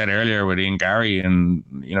 as I said earlier with Ian Gary, and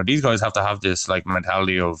you know, these guys have to have this like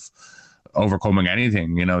mentality of overcoming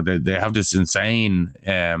anything. You know, they have this insane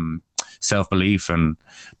self-belief and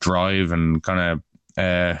drive and kind of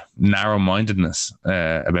narrow-mindedness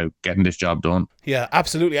about getting this job done. Yeah,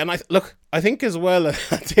 absolutely. And I think as well a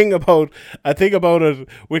thing about it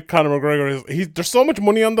with Conor McGregor is there's so much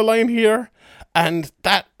money on the line here, and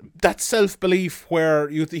that self-belief where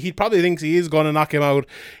he probably thinks he is going to knock him out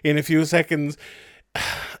in a few seconds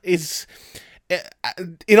is.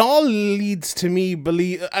 It all leads to me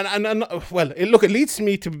believe, it leads to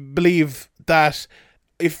me to believe that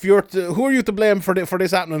if who are you to blame for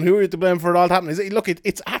this happening? Who are you to blame for it all happening? Look,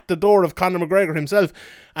 it's at the door of Conor McGregor himself,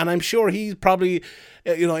 and I'm sure he's probably,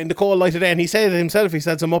 in the cold light today, and he said it himself, he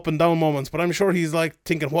said some up and down moments, but I'm sure he's like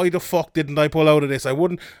thinking, why the fuck didn't I pull out of this? I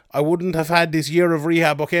wouldn't have had this year of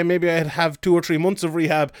rehab. Okay, maybe I'd have 2 or 3 months of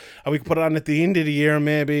rehab, and we could put it on at the end of the year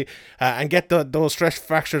maybe, and get those stress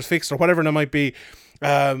fractures fixed or whatever it might be.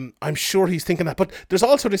 I'm sure he's thinking that, but there's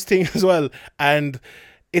also this thing as well, and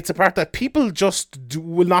it's a part that people just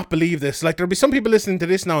will not believe this. Like, there'll be some people listening to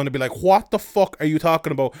this now and they'll be like, what the fuck are you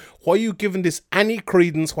talking about? Why are you giving this any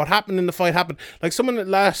credence? What happened in the fight happened. Like, someone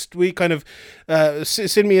last week kind of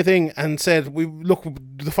sent me a thing and said, look,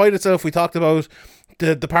 the fight itself, we talked about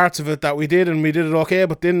the parts of it that we did, and we did it okay,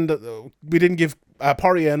 but then we didn't give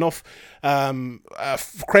Poirier enough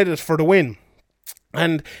credit for the win.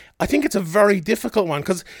 And I think it's a very difficult one,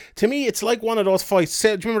 because to me it's like one of those fights. Do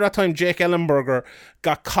you remember that time Jake Ellenberger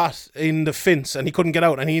got caught in the fence and he couldn't get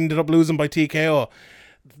out and he ended up losing by TKO?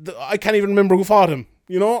 I can't even remember who fought him.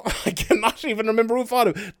 I cannot even remember who fought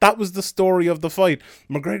him. That was the story of the fight.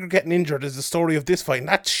 McGregor getting injured is the story of this fight, and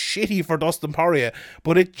that's shitty for Dustin Poirier,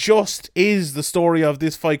 but it just is the story of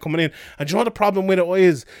this fight coming in. And do you know what the problem with it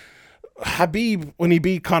is? Khabib, when he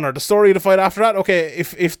beat Conor, the story of the fight after that, okay,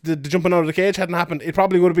 if the jumping out of the cage hadn't happened, it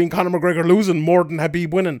probably would have been Conor McGregor losing more than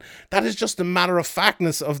Khabib winning. That is just a matter of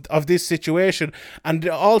factness of this situation. And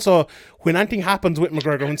also, when anything happens with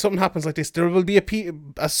McGregor, when something happens like this, there will be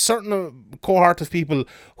a certain cohort of people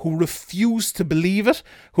who refuse to believe it,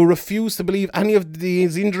 who refuse to believe any of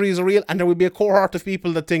these injuries are real, and there will be a cohort of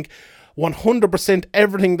people that think 100%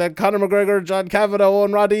 everything that Conor McGregor, John Kavanagh,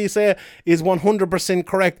 and Roddy say is 100%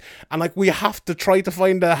 correct. And like, we have to try to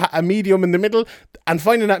find a medium in the middle, and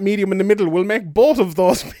finding that medium in the middle will make both of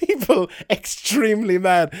those people extremely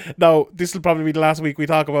mad. Now, this will probably be the last week we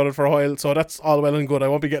talk about it for a while, so that's all well and good. I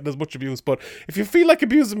won't be getting as much abuse, but if you feel like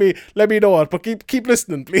abusing me, let me know it. But keep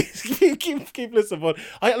listening, please. keep listening. But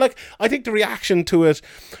I think the reaction to it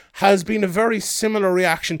has been a very similar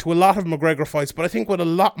reaction to a lot of McGregor fights, but I think with a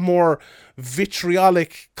lot more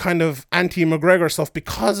vitriolic kind of anti-McGregor stuff,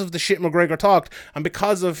 because of the shit McGregor talked and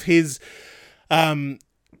because of his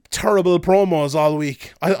terrible promos all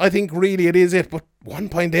week. I think really it is it, but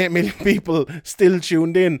 1.8 million people still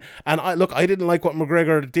tuned in. And I didn't like what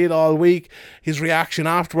McGregor did all week. His reaction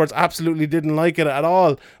afterwards, absolutely didn't like it at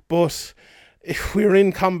all. But if we're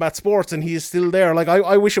in combat sports and he is still there, like,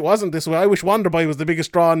 I wish it wasn't this way. I wish Wonderboy was the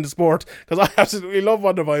biggest draw in the sport, because I absolutely love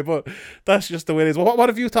Wonderboy, but that's just the way it is. What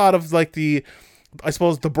have you thought of, like, the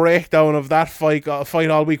breakdown of that fight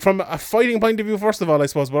all week, from a fighting point of view, first of all, I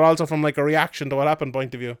suppose, but also from like a reaction to what happened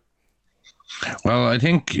point of view? Well, I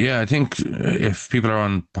think if people are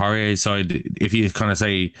on Poirier's side, if you kind of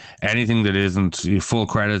say anything that isn't full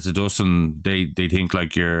credit to Dustin, they think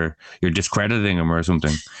like you're discrediting him or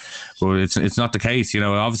something. But it's not the case,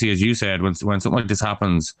 Obviously, as you said, when something like this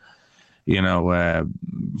happens,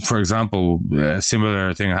 for example, a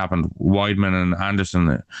similar thing happened, Weidman and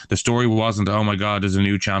Anderson. The story wasn't, oh my God, there's a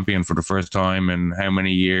new champion for the first time in how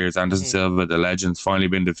many years, Anderson Silva, the legend's finally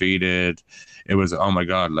been defeated. It was, oh my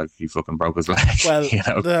God, like, he fucking broke his leg.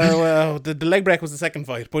 Well, the leg break was the second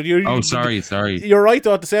fight, but sorry. You're right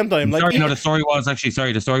though. At the same time, the story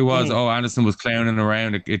was, oh, Anderson was clowning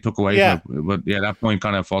around. It took away from it, but that point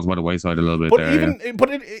kind of falls by the wayside a little bit.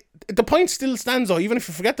 But the point still stands though, even if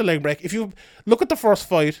you forget the leg break. If you look at the first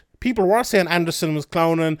fight, people were saying Anderson was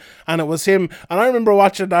clowning, and it was him. And I remember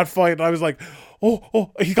watching that fight, and I was like,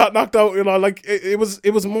 oh, he got knocked out, like, it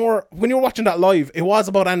was more, when you were watching that live, it was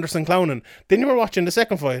about Anderson clowning. Then you were watching the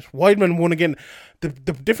second fight, Weidman won again. The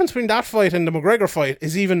difference between that fight and the McGregor fight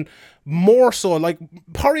is even more so. Like,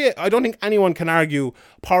 Poirier, I don't think anyone can argue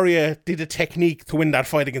Poirier did a technique to win that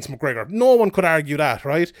fight against McGregor. No one could argue that,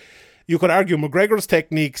 right? You could argue McGregor's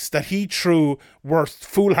techniques that he threw were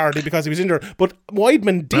foolhardy because he was injured, but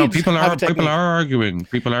Weidman did. No, people are arguing.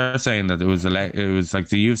 People are saying that it was like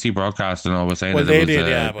the UFC broadcast and all was saying that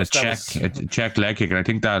it was a check leg kick, and I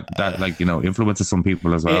think that influences some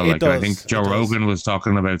people as well. I think Joe Rogan was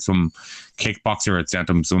talking about some kickboxer had sent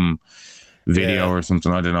him some video or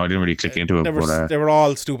something. I don't know. I didn't really click into it. They were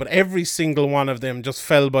all stupid. Every single one of them just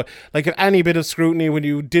fell. But like, if any bit of scrutiny, when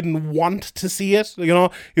you didn't want to see it, you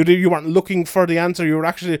weren't looking for the answer. You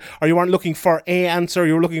weren't looking for a answer.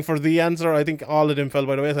 You were looking for the answer. I think all of them fell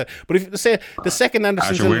by the wayside. But if you say the second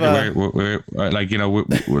Anderson Silva,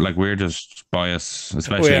 we're just biased,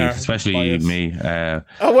 especially me.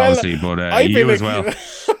 Honestly, but you as well.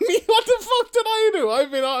 What the fuck did I do?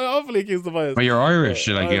 I've been awfully accused of bias. But you're Irish,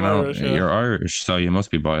 you're Irish, so you must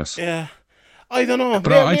be biased. Yeah. I don't know.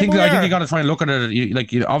 But I think you got to try and look at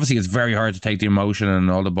it. Obviously, it's very hard to take the emotion and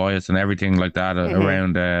all the bias and everything like that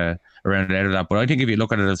around out of that. But I think if you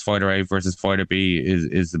look at it as fighter A versus fighter B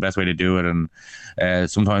is the best way to do it. And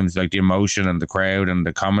sometimes like the emotion and the crowd and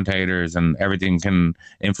the commentators and everything can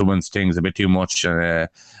influence things a bit too much. At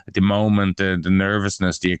the moment, the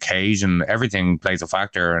nervousness, the occasion, everything plays a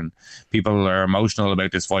factor. And people are emotional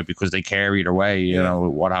about this fight because they care either way. You know,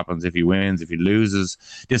 what happens if he wins, if he loses.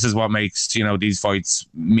 This is what makes, these fights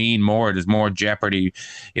mean more. There's more jeopardy.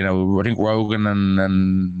 I think Rogan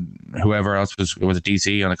and whoever else was a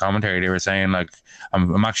DC on the commentary, they were saying like,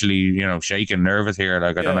 I'm actually, shaking, nervous here.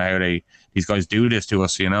 Like, I don't know how these guys do this to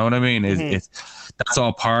us. You know what I mean? It's that's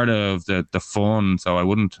all part of the fun. So I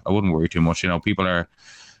wouldn't worry too much. People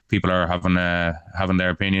are having their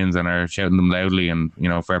opinions and are shouting them loudly, and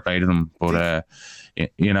fair play to them. But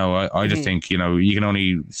I just think you can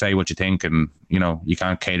only say what you think, and you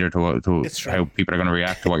can't cater to how people are going to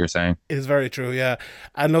react to what you're saying. It's very true, yeah.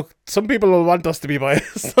 And look, some people will want us to be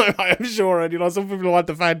biased, I'm sure, and some people want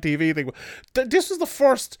the fan TV thing. This was the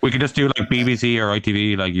first. We could just do like BBC or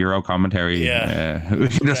ITV, like Euro commentary. Yeah, we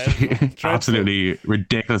can just be absolutely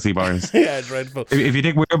ridiculously biased. Yeah, dreadful. If you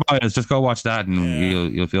think we're biased, just go watch that,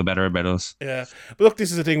 and you'll feel better about us. Yeah, but look,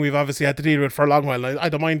 this is a thing we've obviously had to deal with for a long while. I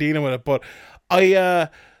don't mind dealing with it, but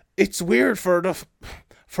it's weird for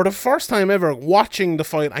the first time ever watching the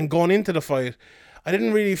fight and going into the fight. I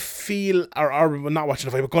didn't really feel, or not watching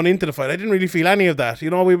the fight, but going into the fight, I didn't really feel any of that. We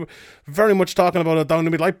were very much talking about it down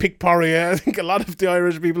the middle. I picked Poirier. I think a lot of the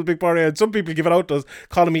Irish people pick Poirier, and some people give it out to us,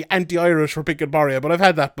 calling me anti-Irish for picking Poirier, but I've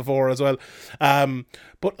had that before as well.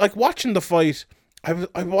 But like watching the fight,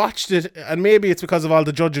 I watched it, and maybe it's because of all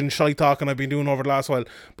the judging shy talking I've been doing over the last while,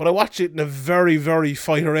 but I watched it in a very, very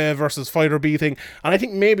fighter A versus fighter B thing, and I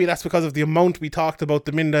think maybe that's because of the amount we talked about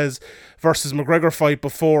the Mendes versus McGregor fight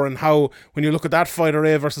before, and how when you look at that fighter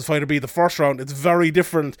A versus fighter B, the first round, it's very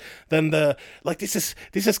different than this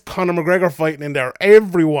is Conor McGregor fighting in there.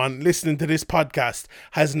 Everyone listening to this podcast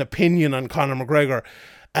has an opinion on Conor McGregor,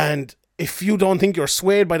 and if you don't think you're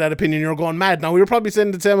swayed by that opinion, you're going mad. Now, you're probably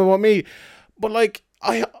saying the same about me, but like,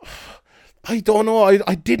 I don't know.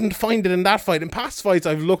 I didn't find it in that fight. In past fights,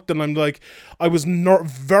 I've looked and I'm like, I was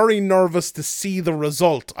very nervous to see the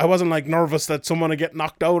result. I wasn't like nervous that someone would get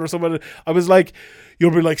knocked out or someone. I was like,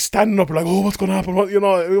 you'll be like standing up and like, oh, what's going to happen?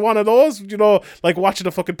 One of those, like watching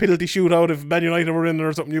a fucking penalty shootout if Man United were in there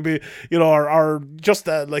or something. You'd be, or just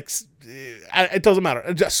like, it doesn't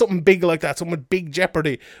matter. Just something big like that, something with big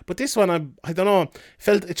jeopardy. But this one, I don't know.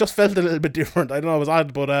 It just felt a little bit different. I don't know. It was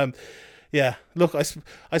odd, but yeah, look, I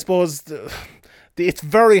suppose it's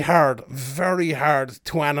very hard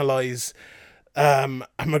to analyse a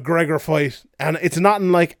McGregor fight, and it's not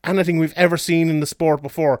unlike anything we've ever seen in the sport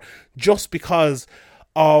before, just because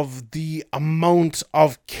of the amount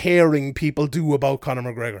of caring people do about Conor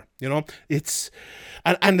McGregor. It's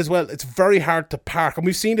and as well, it's very hard to park, and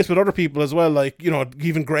we've seen this with other people as well, like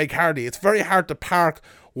even Greg Hardy. It's very hard to park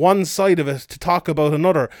one side of it to talk about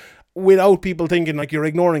another, without people thinking like you're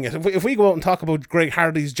ignoring it. If we go out and talk about Greg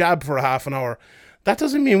Hardy's jab for a half an hour, that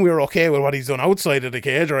doesn't mean we're okay with what he's done outside of the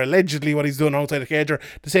cage, or allegedly what he's done outside the cage, or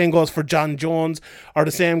the same goes for John Jones, or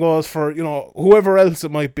the same goes for, whoever else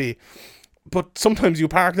it might be. But sometimes you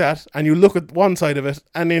park that and you look at one side of it,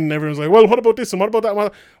 and then everyone's like, well, what about this and what about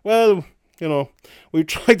that? Well, we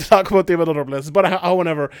tried to talk about them at other places, but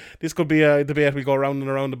however, this could be a debate we go round and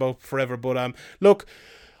around about forever. But look,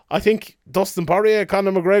 I think Dustin Poirier,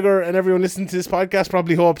 Conor McGregor, and everyone listening to this podcast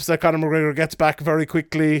probably hopes that Conor McGregor gets back very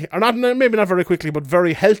quickly, or maybe not very quickly, but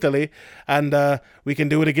very healthily, and we can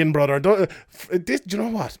do it again, brother. Do you know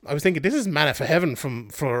what? I was thinking, this is manna for heaven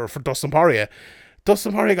for Dustin Poirier.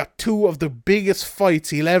 Dustin Poirier got two of the biggest fights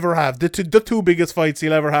he'll ever have, the two biggest fights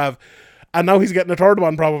he'll ever have, and now he's getting a third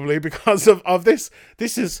one probably because of this.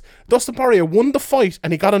 This is, Dustin Poirier won the fight,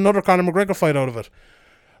 and he got another Conor McGregor fight out of it.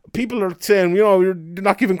 People are saying, you're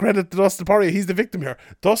not giving credit to Dustin Poirier. He's the victim here.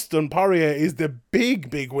 Dustin Poirier is the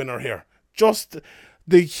big winner here. Just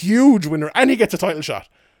the huge winner. And he gets a title shot.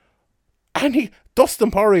 And Dustin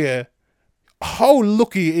Poirier, how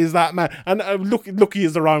lucky is that man? And lucky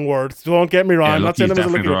is the wrong word. Don't get me wrong. Yeah, I'm not saying it was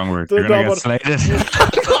definitely the wrong word. You're going to get slated.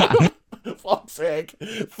 Fuck's sake.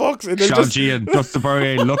 Sean G and Dustin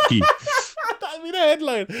Poirier lucky. That'd be the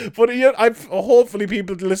headline. But hopefully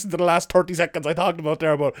people listen to the last 30 seconds I talked about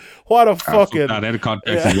there, but what a fucking... That out of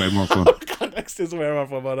context is way more fun. Context is way more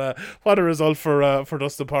fun, but what a result for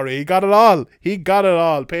Dustin Poirier. He got it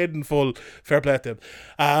all. Paid in full. Fair play to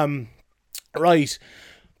him. Right.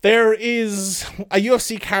 There is a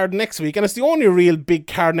UFC card next week, and it's the only real big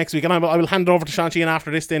card next week, and I will hand it over to Sean Sheehan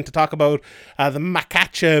after this then to talk about the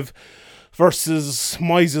Makhachev versus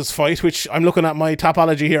Moises fight, which I'm looking at my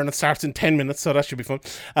Topology here, and it starts in 10 minutes, so that should be fun.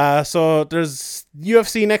 So there's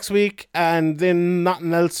UFC next week, and then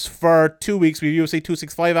nothing else for 2 weeks. We have UFC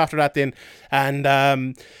 265 after that then, and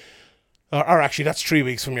or actually that's 3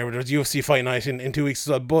 weeks from here, but there's UFC Fight Night in 2 weeks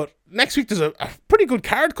as well. But next week there's a pretty good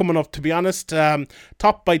card coming up, to be honest.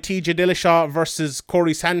 Topped by TJ Dillashaw versus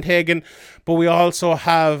Corey Sandhagen, but we also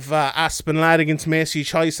have Aspen Ladd against Macy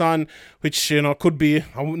Chiasson, which could be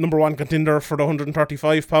a number one contender for the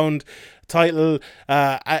 135-pound title.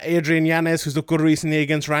 Adrian Yanez, who's looked good recently,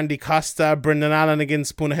 against Randy Costa. Brendan Allen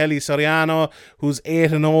against Punahele Soriano, who's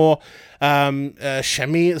 8-0.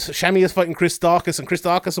 Shami is fighting Chris Daukaus, and Chris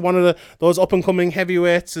Daukaus is one of those up and coming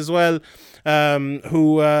heavyweights as well,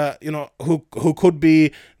 who could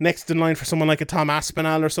be next in line for someone like a Tom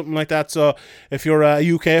Aspinall or something like that. So if you're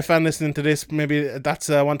a UK fan listening to this, maybe that's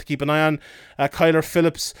one to keep an eye on. Kyler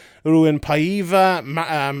Phillips, Ruin Paiva,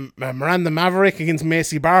 Miranda Maverick against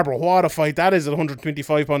Macy Barber. What a fight that is at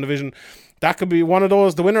 125-pound division. That could be one of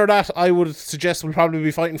those. The winner of that, I would suggest, will probably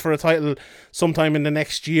be fighting for a title sometime in the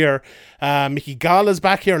next year. Mickey Gall is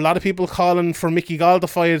back here. A lot of people calling for Mickey Gall to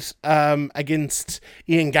fight against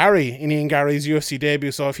Ian Gary in Ian Gary's UFC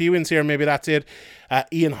debut. So if he wins here, maybe that's it.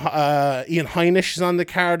 Ian Heinisch is on the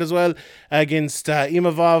card as well against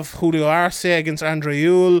Imavov. Julio Arce against Andre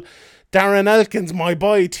Ewell. Darren Elkins, my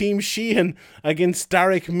boy, Team Sheehan against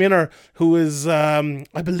Derek Minner, who is, I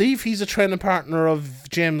believe he's a training partner of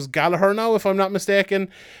James Gallagher now, if I'm not mistaken.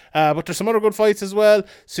 But there's some other good fights as well.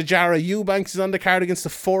 Sajara Eubanks is on the card against the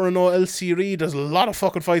 4-0 LC Reed. There's a lot of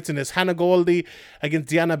fucking fights in this. Hannah Goldie against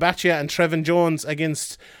Diana Baccia, and Trevin Jones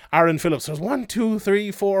against Aaron Phillips. There's 1, 2,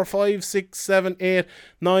 3, 4, 5, 6, 7, 8,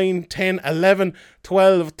 9, 10, 11,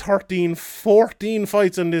 12, 13, 14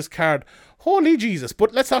 fights on this card. Holy Jesus.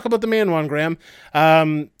 But let's talk about the main one, Graham.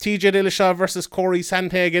 TJ Dillashaw versus Corey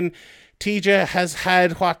Sandhagen. TJ has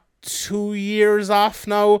had, 2 years off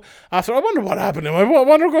now after. I wonder what happened to him. I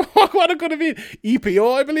wonder what it could have been.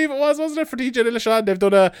 EPO, I believe it was, wasn't it, for TJ Dillashaw? They've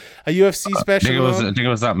done a UFC special. I think it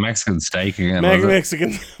was that Mexican steak again.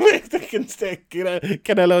 Mexican steak,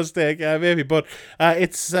 Canelo steak, yeah, maybe. But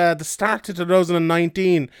it's the start of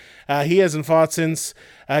 2019. He hasn't fought since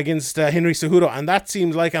against Henry Cejudo, and that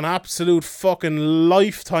seems like an absolute fucking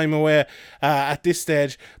lifetime away at this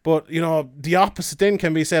stage. But the opposite then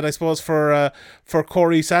can be said, I suppose, for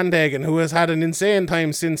Corey Sandhagen, who has had an insane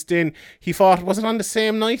time since then. He fought, was it on the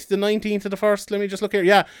same night, the 19th of the 1st? Let me just look here.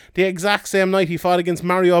 Yeah, the exact same night he fought against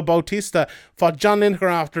Mario Bautista, fought John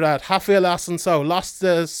Lineker after that, Rafael Assunção, lost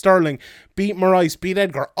to Sterling, beat Moraes, beat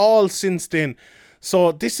Edgar, all since then.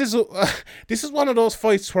 So this is one of those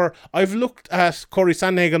fights where I've looked at Corey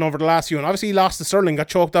Sandhagen over the last few, and obviously he lost to Sterling, got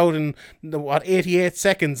choked out in 88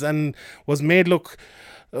 seconds, and was made look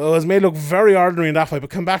very ordinary in that fight,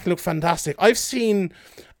 but come back and look fantastic. I've seen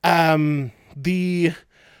the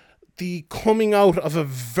coming out of a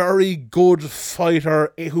very good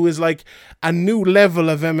fighter who is like a new level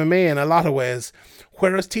of MMA in a lot of ways,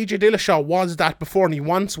 whereas TJ Dillashaw was that before, and he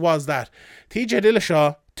once was that. TJ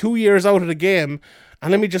Dillashaw, 2 years out of the game, and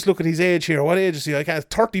let me just look at his age here. What age is he? Like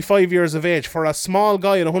 35 years of age. For a small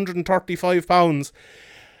guy at 135 pounds,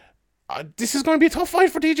 this is going to be a tough fight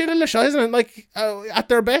for TJ Dillashaw, isn't it? Like, at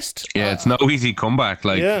their best. Yeah, it's no easy comeback.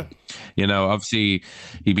 Like, yeah. Obviously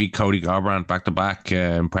he beat Cody Garbrandt back-to-back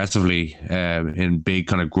impressively in big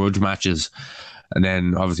kind of grudge matches, and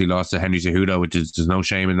then obviously lost to Henry Cejudo, which is, there's no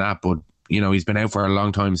shame in that, but he's been out for a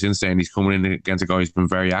long time since then. He's coming in against a guy who's been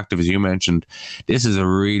very active, as you mentioned. This is a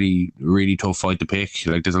really, really tough fight to pick.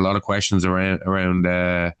 Like, there's a lot of questions around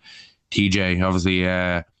TJ. Obviously,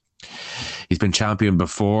 he's been champion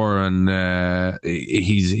before, and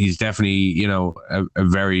he's definitely, a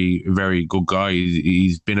very, very good guy.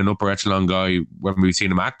 He's been an upper echelon guy when we've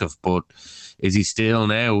seen him active, but is he still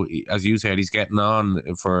now? As you said, he's getting on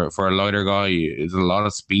for a lighter guy. There's a lot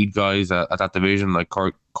of speed guys at that division. Like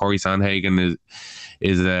Corey Sandhagen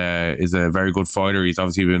is a very good fighter. He's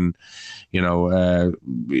obviously been,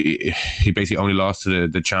 he basically only lost to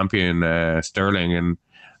the champion Sterling, and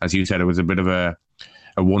as you said, it was a bit of a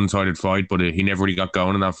one-sided fight, but he never really got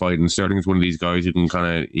going in that fight. And Sterling's one of these guys who can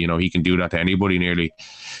kind of, he can do that to anybody nearly.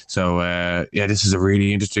 So this is a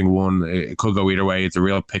really interesting one. It could go either way. It's a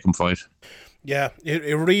real pick 'em fight. Yeah,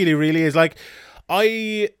 it really, really is. Like,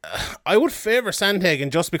 I would favour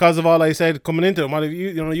Sandhagen just because of all I said coming into him. What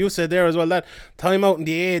you said there as well, that time out and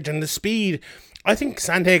the age and the speed. I think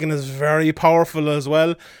Sandhagen is very powerful as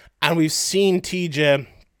well, and we've seen TJ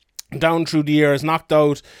down through the years knocked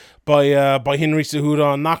out by Henry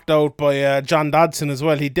Cejudo, knocked out by John Dodson as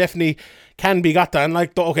well. He definitely can be got done.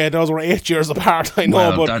 Like, okay, those were 8 years apart, I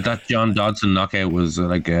know, but that John Dodson knockout was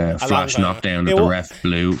like a flash knockdown that the ref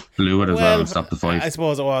blew it as well and stopped the fight. I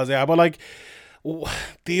suppose it was, yeah. But like,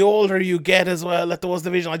 the older you get as well at those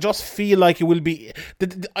divisions, I just feel like it will be.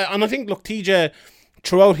 And I think, look, TJ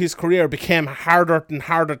throughout his career became harder and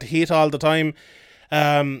harder to hit all the time.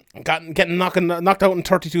 Getting knocked out in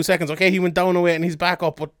 32 seconds. Okay, he went down a weight and he's back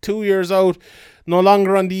up, but 2 years out, no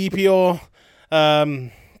longer on the EPO.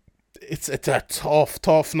 It's a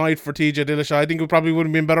tough night for TJ Dillashaw. I think we probably would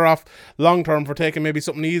have been better off long term for taking maybe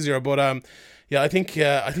something easier, but yeah, I think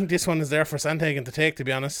this one is there for Sandhagen to take, to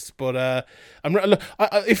be honest. But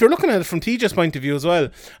if you're looking at it from TJ's point of view as well,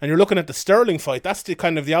 and you're looking at the Sterling fight, that's the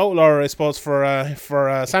kind of the outlier, I suppose, for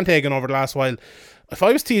Sandhagen over the last while. If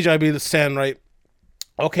I was TJ, I'd be saying, right,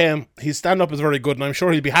 okay, his stand-up is very good, and I'm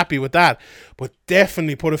sure he'll be happy with that, but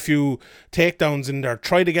definitely put a few takedowns in there.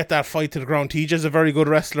 Try to get that fight to the ground. TJ's a very good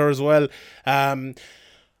wrestler as well. And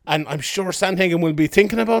I'm sure Sandhagen will be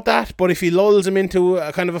thinking about that, but if he lulls him into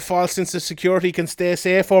a kind of a false sense of security, can stay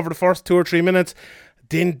safe over the first 2 or 3 minutes,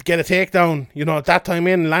 didn't get a takedown, at that time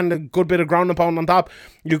in, land a good bit of ground and pound on top,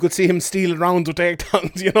 you could see him stealing rounds with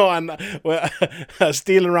takedowns, and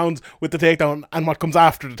stealing rounds with the takedown and what comes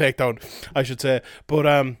after the takedown, I should say.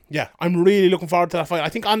 But yeah, I'm really looking forward to that fight. I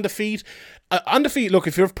think on the feet, look,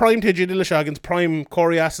 if you're prime TJ Dillashaw against prime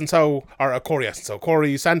Corey Sandhagen,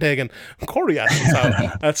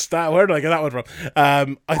 that's that. Where did I get that one from?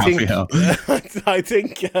 I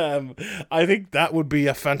think that would be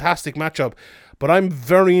a fantastic matchup. But I'm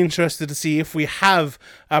very interested to see if we have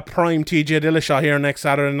a prime TJ Dillashaw here next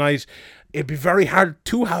Saturday night. It'd be very hard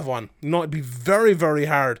to have one. It'd be very, very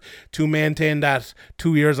hard to maintain that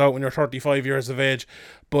 2 years out when you're 35 years of age.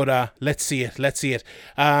 But let's see it.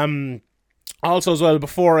 Also as well,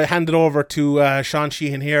 before I hand it over to Sean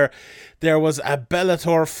Sheehan here, there was a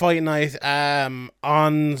Bellator fight night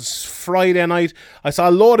on Friday night. I saw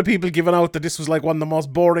a load of people giving out that this was like one of the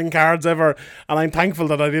most boring cards ever, and I'm thankful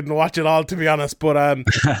that I didn't watch it all, to be honest. But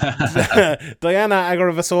Diana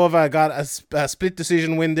Agravasova got a split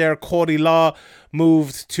decision win there. Cody Law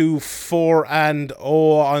moved to 4-0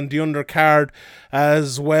 on the undercard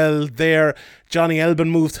as well there. Johnny Elbin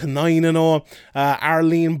moved to 9-0.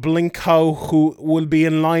 Arlene Blinkhow, who will be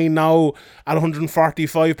in line now at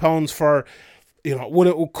 145 pounds for,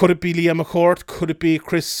 could it be Leah McCourt? Could it be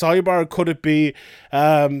Chris Cyborg? Could it be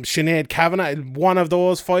Sinead Kavanagh? One of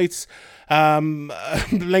those fights.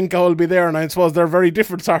 Blinkhow will be there, and I suppose they're very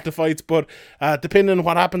different sort of fights, but depending on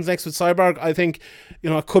what happens next with Cyborg, I think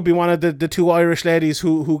it could be one of the two Irish ladies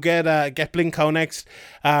who get Blinkhow next.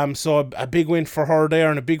 So a big win for her there,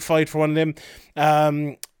 and a big fight for one of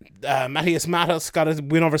them. Matthias Matos got a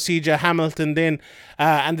win over CJ Hamilton then,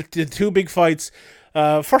 and the two big fights.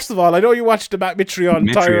 First of all, I know you watched the Matt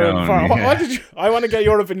Mitrione. What did you? I want to get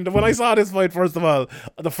your opinion. When I saw this fight, first of all,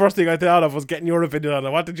 the first thing I thought of was getting your opinion on it.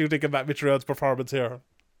 What did you think of Matt Mitrione's performance here?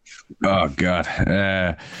 Oh God,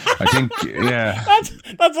 I think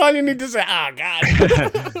that's all you need to say. Oh God.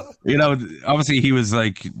 Obviously he was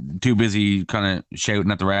like too busy kind of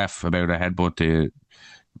shouting at the ref about a headbutt to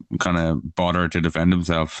kind of bother to defend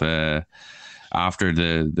himself. After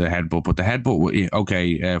the headbutt, but the headbutt,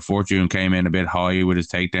 okay, Fortune came in a bit high with his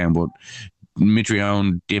takedown, but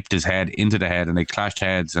Mitrione dipped his head into the head and they clashed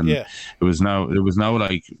heads, and there was no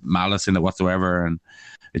like malice in it whatsoever, and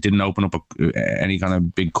it didn't open up any kind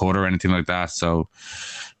of big cut or anything like that. So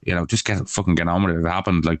just get on with it. It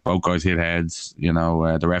happened. Like, both guys hit heads.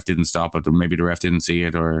 The ref didn't stop it, or maybe the ref didn't see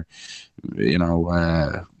it, or you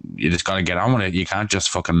just got to get on with it. You can't just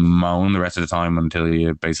fucking moan the rest of the time until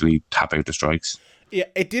you basically tap out the strikes. Yeah,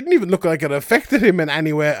 it didn't even look like it affected him in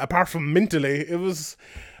any way, apart from mentally. It was.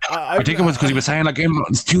 I think it was because he was saying like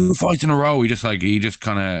it's 2 fights in a row. He just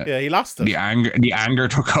kind of he lost it. The anger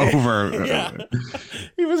took over. Yeah,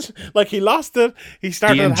 he was like he lost it. He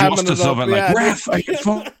started the injustice it up. of it. Like, ref, are you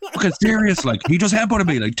fucking serious? Like, he just headbutted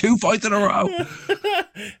me like 2 fights in a row.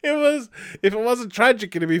 It was, if it wasn't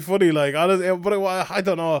tragic, it'd be funny. Like, honestly, but I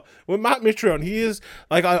don't know. With Matt Mitrione, he is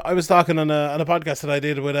like I was talking on a podcast that I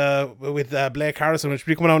did with Blake Harrison, which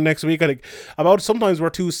will be coming out next week. I think about sometimes we're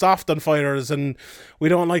too soft on fighters and we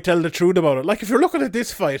don't like tell the truth about it. Like, if you're looking at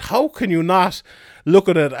this fight, how can you not look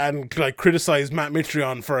at it and like criticize Matt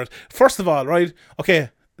Mitrione for it? First of all, right?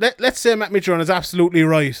 Okay, let's say Matt Mitrione is absolutely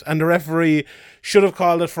right and the referee should have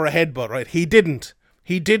called it for a headbutt, right? He didn't.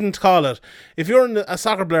 He didn't call it. If you're a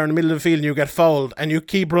soccer player in the middle of the field and you get fouled and you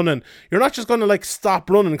keep running, you're not just going to like stop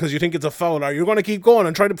running because you think it's a foul, or you're going to keep going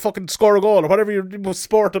and try to fucking score a goal or whatever your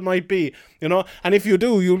sport it might be, And if you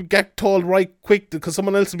do, you'll get told right quick because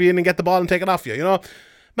someone else will be in and get the ball and take it off you,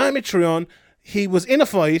 Matt Mitrione, he was in a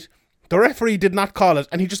fight. The referee did not call it,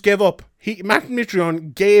 and he just gave up. Matt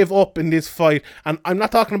Mitrione gave up in this fight, and I'm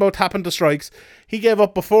not talking about tapping the strikes. He gave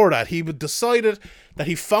up before that. He decided that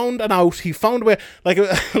he found an out. He found a way, like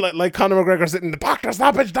Conor McGregor sitting, doctor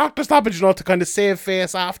stoppage, to kind of save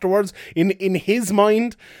face afterwards. In his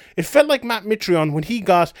mind, it felt like Matt Mitrione, when he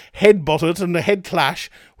got head-butted and the head clash,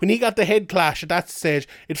 at that stage,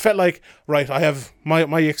 it felt like, right, I have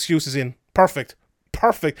my excuses in. Perfect.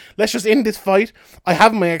 Let's just end this fight. I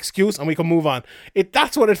have my excuse and we can move on.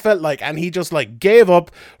 That's what it felt like. And he just gave up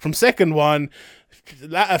from second one.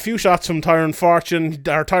 A few shots from Tyrell Fortune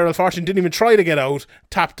didn't even try to get out.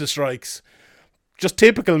 Tapped the strikes. Just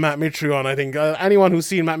typical Matt Mitrione, I think. Anyone who's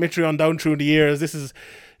seen Matt Mitrione down through the years, this is,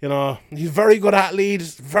 he's a very good athlete,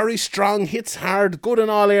 very strong, hits hard, good in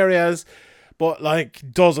all areas, but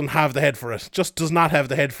doesn't have the head for it. Just does not have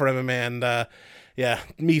the head for MMA. And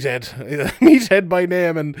meathead by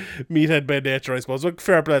name and meathead by nature, I suppose. But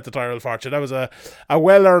fair play to Tyrell Fortune. That was a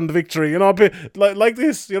well-earned victory. Like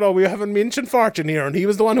this, we haven't mentioned Fortune here, and he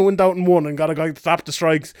was the one who went out and won and got a guy to tap the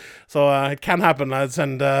strikes. So it can happen, lads.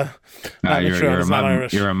 And Matt Mitrione is not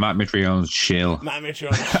Irish. You're a Matt Mitrione shill. Matt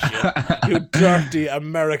Mitrione shill. You dirty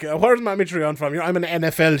American. Where's Matt Mitrione from? I'm an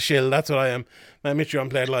NFL shill. That's what I am. Matt Mitrione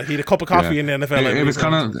played he had a cup of coffee in the NFL. It was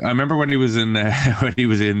kind of. I remember when he was in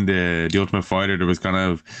the Ultimate Fighter, there was kind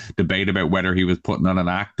of debate about whether he was putting on an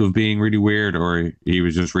act of being really weird or he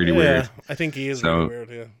was just really weird. I think he is really weird.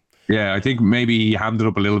 Yeah. Yeah, I think maybe he hammed it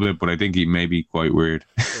up a little bit, but I think he may be quite weird.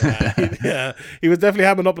 He was definitely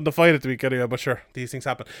hamming up in the fight at the week anyway, but sure, these things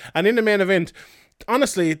happen. And in the main event,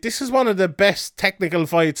 honestly, this is one of the best technical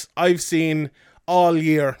fights I've seen all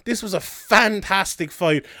year. This was a fantastic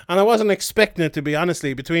fight, and I wasn't expecting it to be,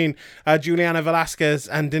 honestly, between Juliana Velasquez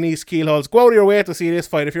and Denise Keelholz. Go out of your way to see this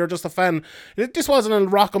fight if you're just a fan. This wasn't a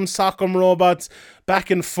rock'em sock'em robots back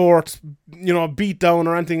and forth, beat down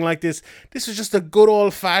or anything like this. This was just a good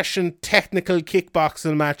old-fashioned technical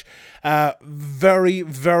kickboxing match. Very,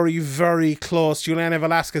 very, very close. Juliana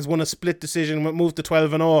Velasquez won a split decision, moved to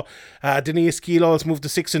 12-0. Denise Keelholz moved to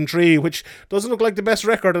 6-3, which doesn't look like the best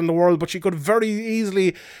record in the world, but she could very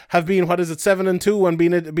easily have been 7-2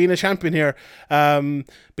 and been a champion here,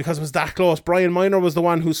 because it was that close. Brian Minor was the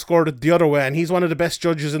one who scored it the other way, and he's one of the best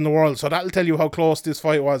judges in the world, so that'll tell you how close this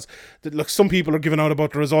fight was. Look, some people are giving out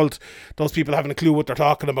about the result. Those people haven't a clue what they're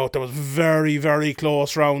talking about. There was very, very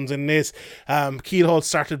close rounds in this. Keelholz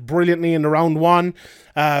started brilliantly in the round 1.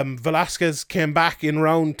 Velasquez came back in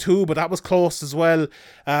round 2, but that was close as well.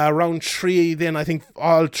 Round 3, then I think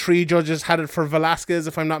all 3 judges had it for Velasquez,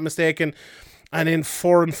 if I'm not mistaken. And then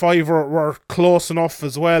 4 and 5 were close enough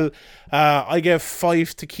as well. I gave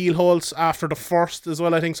 5 to Keelholz after the first as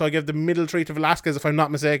well, I think. So I gave the middle 3 to Velasquez, if I'm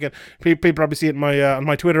not mistaken. People probably see it on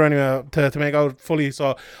my Twitter anyway to make out fully.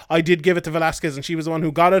 So I did give it to Velasquez, and she was the one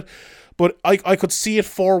who got it. But I could see it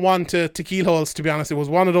 4-1 to Keelholz, to be honest. It was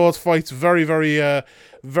one of those fights very, very,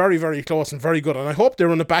 very, very close and very good. And I hope they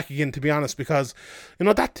run it back again, to be honest, because,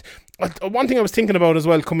 that... One thing I was thinking about as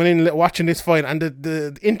well, coming in, watching this fight, and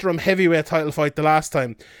the interim heavyweight title fight the last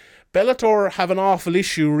time, Bellator have an awful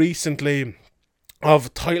issue recently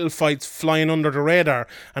of title fights flying under the radar,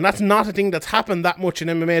 and that's not a thing that's happened that much in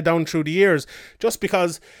MMA down through the years, just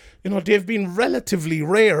because they've been relatively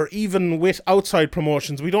rare, even with outside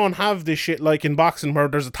promotions. We don't have this shit like in boxing where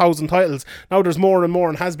there's 1,000 titles. Now there's more and more,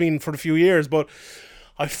 and has been for a few years, but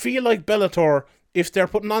I feel like Bellator, if they're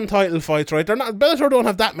putting on title fights, right, Bellator don't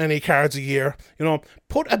have that many cards a year,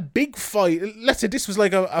 put a big fight. Let's say this was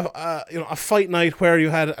like a fight night where you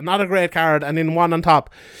had not a great card and then one on top.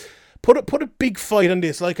 Put a big fight on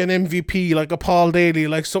this, like an MVP, like a Paul Daly,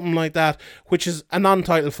 like something like that, which is a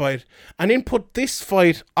non-title fight. And then put this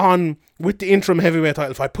fight on with the interim heavyweight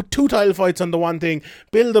title fight. Put 2 title fights on the one thing,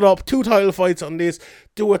 build it up, 2 title fights on this,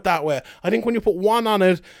 do it that way. I think when you put one on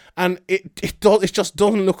it, and it just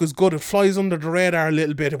doesn't look as good, it flies under the radar a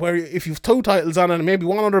little bit, where if you've 2 titles on it, and maybe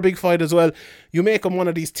one other big fight as well, you make them one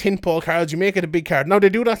of these tintpole cards, you make it a big card. Now, they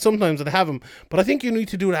do that sometimes, and they have them, but I think you need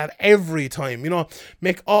to do that every time,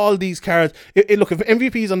 make all these cards. Look, if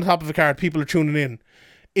MVP is on the top of a card, people are tuning in.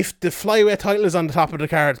 If the flyweight title is on the top of the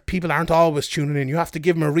card, people aren't always tuning in. You have to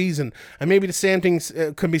give them a reason. And maybe the same thing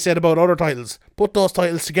can be said about other titles. Put those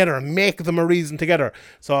titles together and make them a reason together.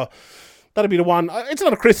 So that'll be the one. It's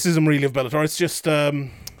not a criticism really of Bellator. It's just,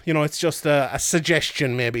 it's just a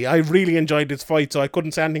suggestion maybe. I really enjoyed this fight, so I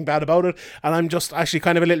couldn't say anything bad about it. And I'm just actually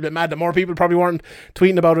kind of a little bit mad that more people probably weren't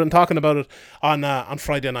tweeting about it and talking about it on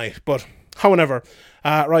Friday night. But however,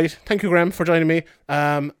 right, thank you, Graham, for joining me.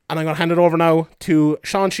 And I'm going to hand it over now to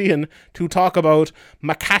Sean Sheehan to talk about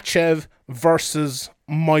Makhachev versus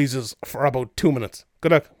Moises for about 2 minutes.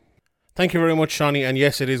 Good luck. Thank you very much, Shawnee. And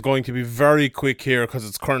yes, it is going to be very quick here because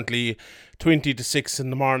it's currently 20 to 6 in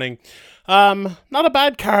the morning. Not a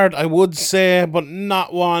bad card, I would say, but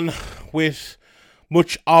not one with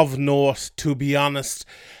much of note, to be honest.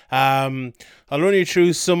 I'll run you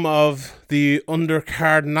through some of the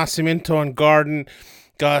undercard. Nascimento and Gordon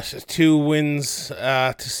got 2 wins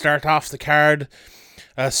to start off the card.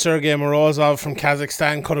 Sergey Morozov from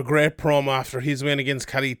Kazakhstan cut a great promo after his win against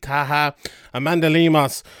Khalid Taha. Amanda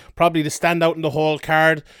Lemas, probably the standout in the whole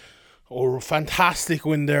card. Oh, fantastic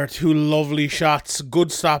win there. 2 lovely shots.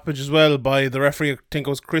 Good stoppage as well by the referee. I think it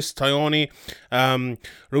was Chris Taioni.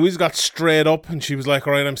 Ruiz got straight up and she was like,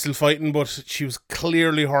 all right, I'm still fighting, but she was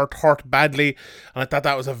clearly hurt badly. And I thought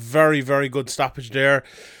that was a very, very good stoppage there.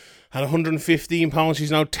 At 115 pounds,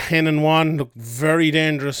 she's now 10-1. Looked very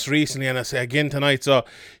dangerous recently, and I say again tonight, so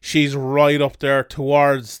she's right up there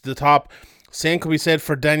towards the top. Same could be said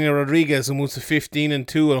for Daniel Rodriguez, who moves to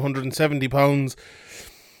 15-2 at 170 pounds.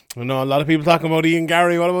 I know a lot of people talking about Ian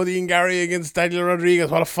Gary. What about Ian Gary against Daniel Rodriguez?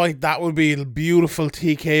 What a fight that would be. Beautiful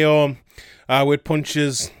TKO with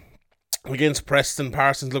punches against Preston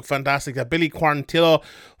Parsons. Look fantastic. That Billy Quarantillo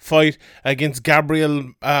fight against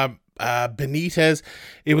Gabriel Benitez.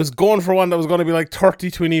 It was going for one that was going to be like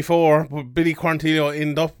 30-24, but Billy Quarantillo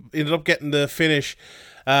ended up getting the finish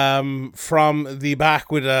from the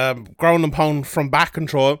back with a ground and pound from back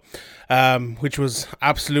control, which was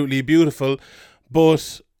absolutely beautiful.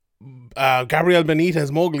 But Gabriel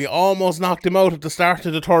Benitez, Mowgli, almost knocked him out at the start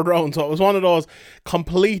of the third round, so it was one of those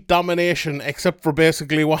complete domination except for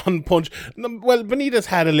basically one punch. Well, Benitez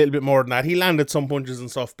had a little bit more than that. He landed some punches and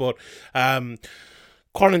stuff, but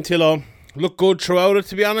Quarantillo looked good throughout it,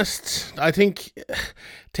 to be honest. I think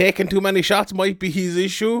taking too many shots might be his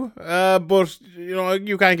issue, but you know,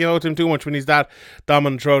 you can't give out to him too much when he's that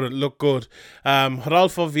dominant throughout it. Looked good.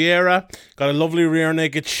 Rodolfo Vieira got a lovely rear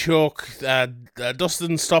naked choke.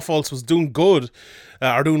 Dustin Stoffolz was doing good,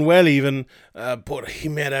 or doing well even, but he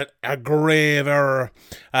made a grave error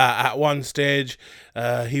at one stage.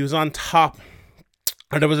 He was on top.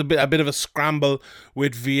 And there was a bit of a scramble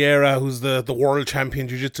with Vieira, who's the world champion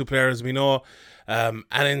jiu-jitsu player, as we know. And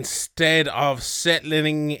instead of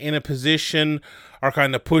settling in a position or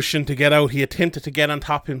kind of pushing to get out, he attempted to get on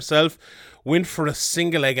top himself, went for a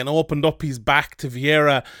single leg and opened up his back to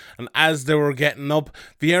Vieira. And as they were getting up,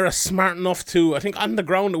 Vieira smart enough to, I think on the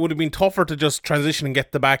ground it would have been tougher to just transition and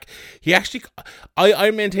get the back. He actually,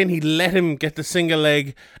 I maintain he let him get the single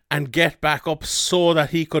leg and get back up so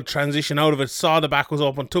that he could transition out of it. Saw the back was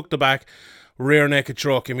open, took the back, rear naked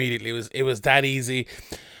choke immediately. It was that easy.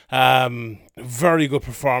 Very good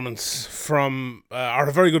performance from, or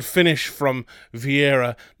a very good finish from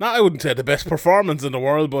Vieira. Now, I wouldn't say the best performance in the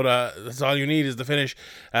world, but that's all you need is the finish.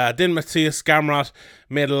 Then Matthias Gamrot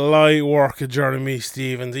made light work of Jeremy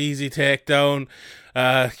Stevens. Easy takedown,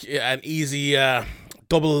 an easy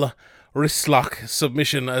double wrist lock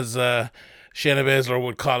submission, as Shayna Baszler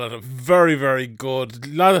would call it. Very, very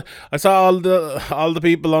good. I saw all the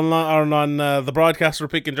people on the broadcast were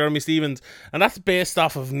picking Jeremy Stevens, and that's based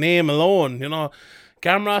off of name alone. You know,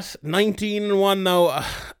 Gamrot 19-1 now.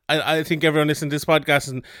 I think everyone listening to this podcast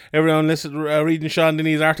and everyone reading Sean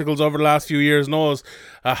Denny's articles over the last few years knows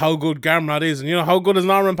how good Gamrot is, and you know how good is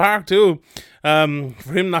Norman Park too. For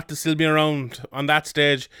him not to still be around on that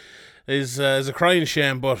stage is a crying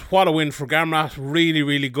shame. But what a win for Gamrot. Really,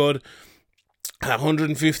 really good.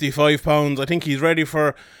 155 pounds. I think he's ready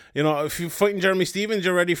for, you know, if you're fighting Jeremy Stevens,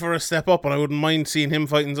 you're ready for a step up, and I wouldn't mind seeing him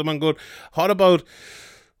fighting someone good. What about,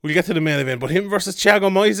 we'll get to the main event, but him versus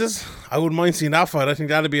Thiago Moises, I wouldn't mind seeing that fight. I think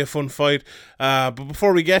that'd be a fun fight. But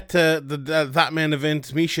before we get to that main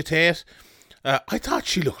event, Miesha Tate, I thought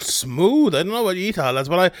she looked smooth. I don't know what you thought, lads,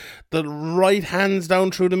 but the right hands down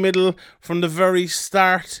through the middle from the very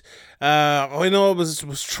start. I know it was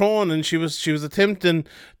thrown, and she was attempting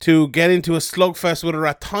to get into a slugfest with her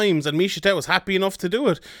at times, and Miesha Tate was happy enough to do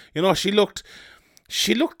it. You know, she looked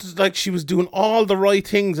like she was doing all the right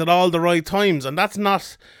things at all the right times, and that's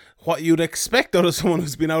not what you'd expect out of someone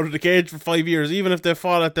who's been out of the cage for 5 years, even if they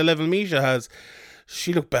fought at the level Miesha has.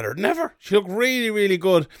 She looked better than ever. She looked really, really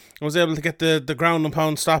good. I was able to get the ground and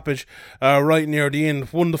pound stoppage right near the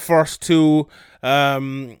end. Won the first two.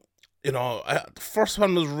 The first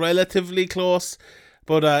one was relatively close,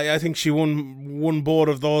 but I think she won both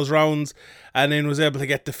of those rounds, and then was able to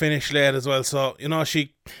get the finish late as well. So, you know,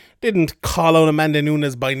 she didn't call out Amanda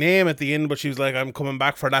Nunes by name at the end, but she was like, I'm coming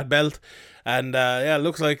back for that belt. And it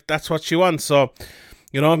looks like that's what she wants. So,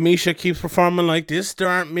 you know, if Miesha keeps performing like this, there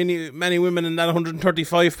aren't many women in that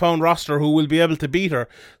 135-pound roster who will be able to beat her.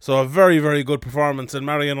 So a very, very good performance. And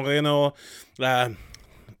Marion Renault,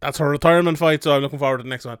 that's her retirement fight, so I'm looking forward to the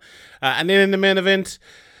next one. And then in the main event,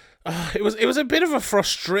 it was a bit of a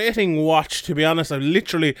frustrating watch, to be honest.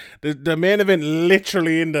 The main event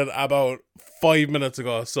literally ended about 5 minutes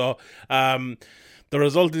ago, so the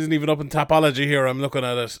result isn't even up in Tapology here. I'm looking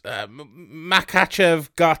at it.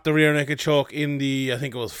 Makhachev got the rear naked choke in the, I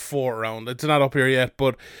think it was 4th round. It's not up here yet,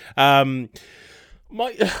 but I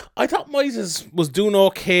thought Moises was doing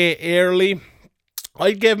okay early.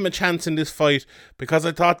 I gave him a chance in this fight because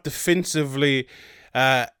I thought defensively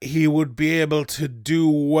he would be able to do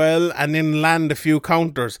well and then land a few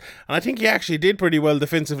counters. And I think he actually did pretty well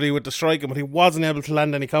defensively with the striking, but he wasn't able to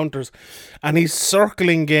land any counters. And his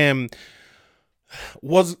circling game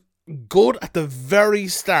was good at the very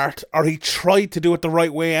start, or he tried to do it the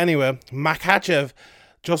right way anyway. Makhachev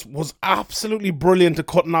just was absolutely brilliant at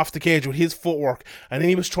cutting off the cage with his footwork, and then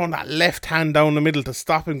he was throwing that left hand down the middle to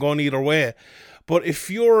stop him going either way. But if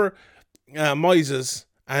you're Moises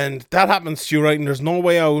and that happens to you, right, and there's no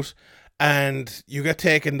way out and you get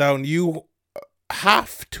taken down, you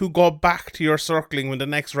have to go back to your circling when the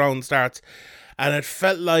next round starts. And it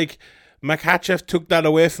felt like Makhachev took that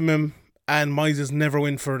away from him and Moises never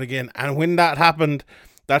went for it again. And when that happened,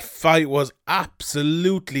 that fight was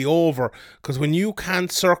absolutely over, because when you can't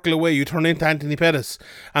circle away, you turn into Anthony Pettis.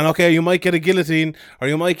 And okay, you might get a guillotine or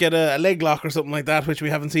you might get a leg lock or something like that, which we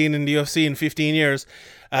haven't seen in the UFC in 15 years.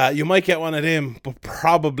 You might get one of them, but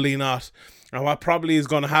probably not. And what probably is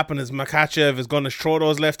going to happen is Makhachev is going to throw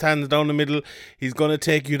those left hands down the middle. He's going to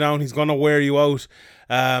take you down. He's going to wear you out.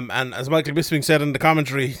 And as Michael Bisping said in the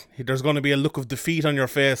commentary, there's going to be a look of defeat on your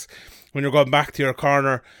face when you're going back to your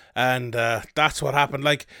corner. And that's what happened.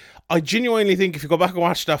 Like, I genuinely think if you go back and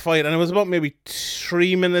watch that fight, and it was about maybe 2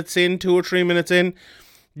 or 3 minutes in,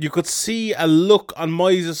 you could see a look on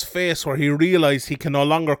Moises' face where he realised he can no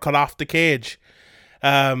longer cut off the cage.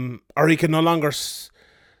 Or he can no longer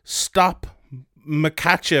stop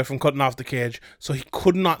Makhachev from cutting off the cage, so he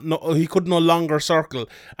could no longer circle,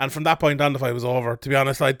 and from that point on the fight was over, to be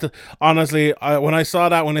honest. When I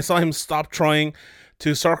saw him stop trying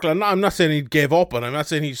to circle, and I'm not saying he gave up, and I'm not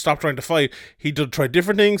saying he stopped trying to fight. He did try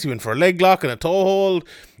different things. He went for a leg lock and a toe hold,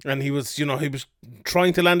 and he was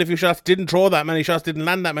trying to land a few shots, didn't throw that many shots, didn't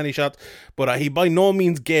land that many shots, but he by no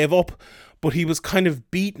means gave up, but he was kind of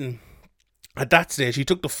beaten. At that stage, he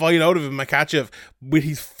took the fight out of him, Makhachev, with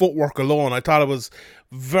his footwork alone. I thought it was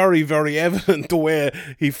very, very evident the way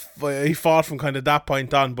he fought from kind of that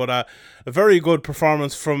point on. But a very good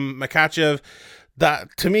performance from Makhachev. That,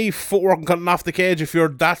 to me, footwork and cutting off the cage, if you're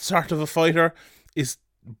that sort of a fighter, is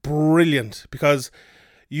brilliant, because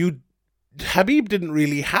Khabib didn't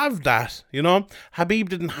really have that, Khabib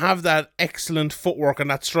didn't have that excellent footwork and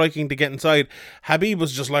that striking to get inside. Khabib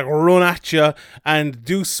was just like run at you and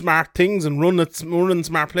do smart things and run in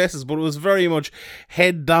smart places, but it was very much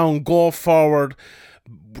head down, go forward,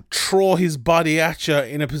 throw his body at you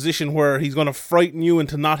in a position where he's going to frighten you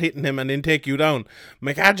into not hitting him and then take you down.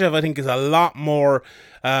 Makhachev, I think, is a lot more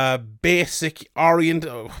basic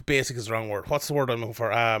oriented. Basic is the wrong word. What's the word I'm looking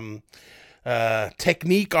for?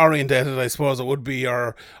 Technique orientated, I suppose it would be,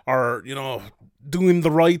 or doing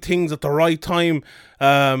the right things at the right time.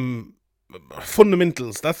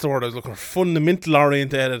 Fundamentals, that's the word I was looking for. Fundamental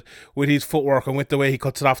orientated with his footwork and with the way he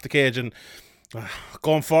cuts it off the cage. And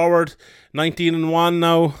going forward, 19-1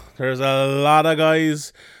 now. There's a lot of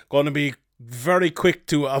guys going to be very quick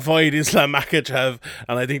to avoid Islam Makhachev,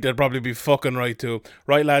 and I think they'll probably be fucking right too.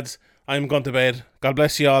 Right, lads, I'm going to bed. God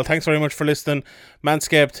bless you all. Thanks very much for listening.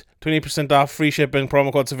 Manscaped, 20% off, free shipping,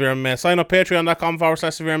 promo code SevereMMA. Sign up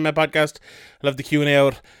patreon.com/SevereMMA podcast. I'll have the Q&A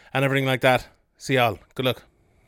out and everything like that. See y'all. Good luck.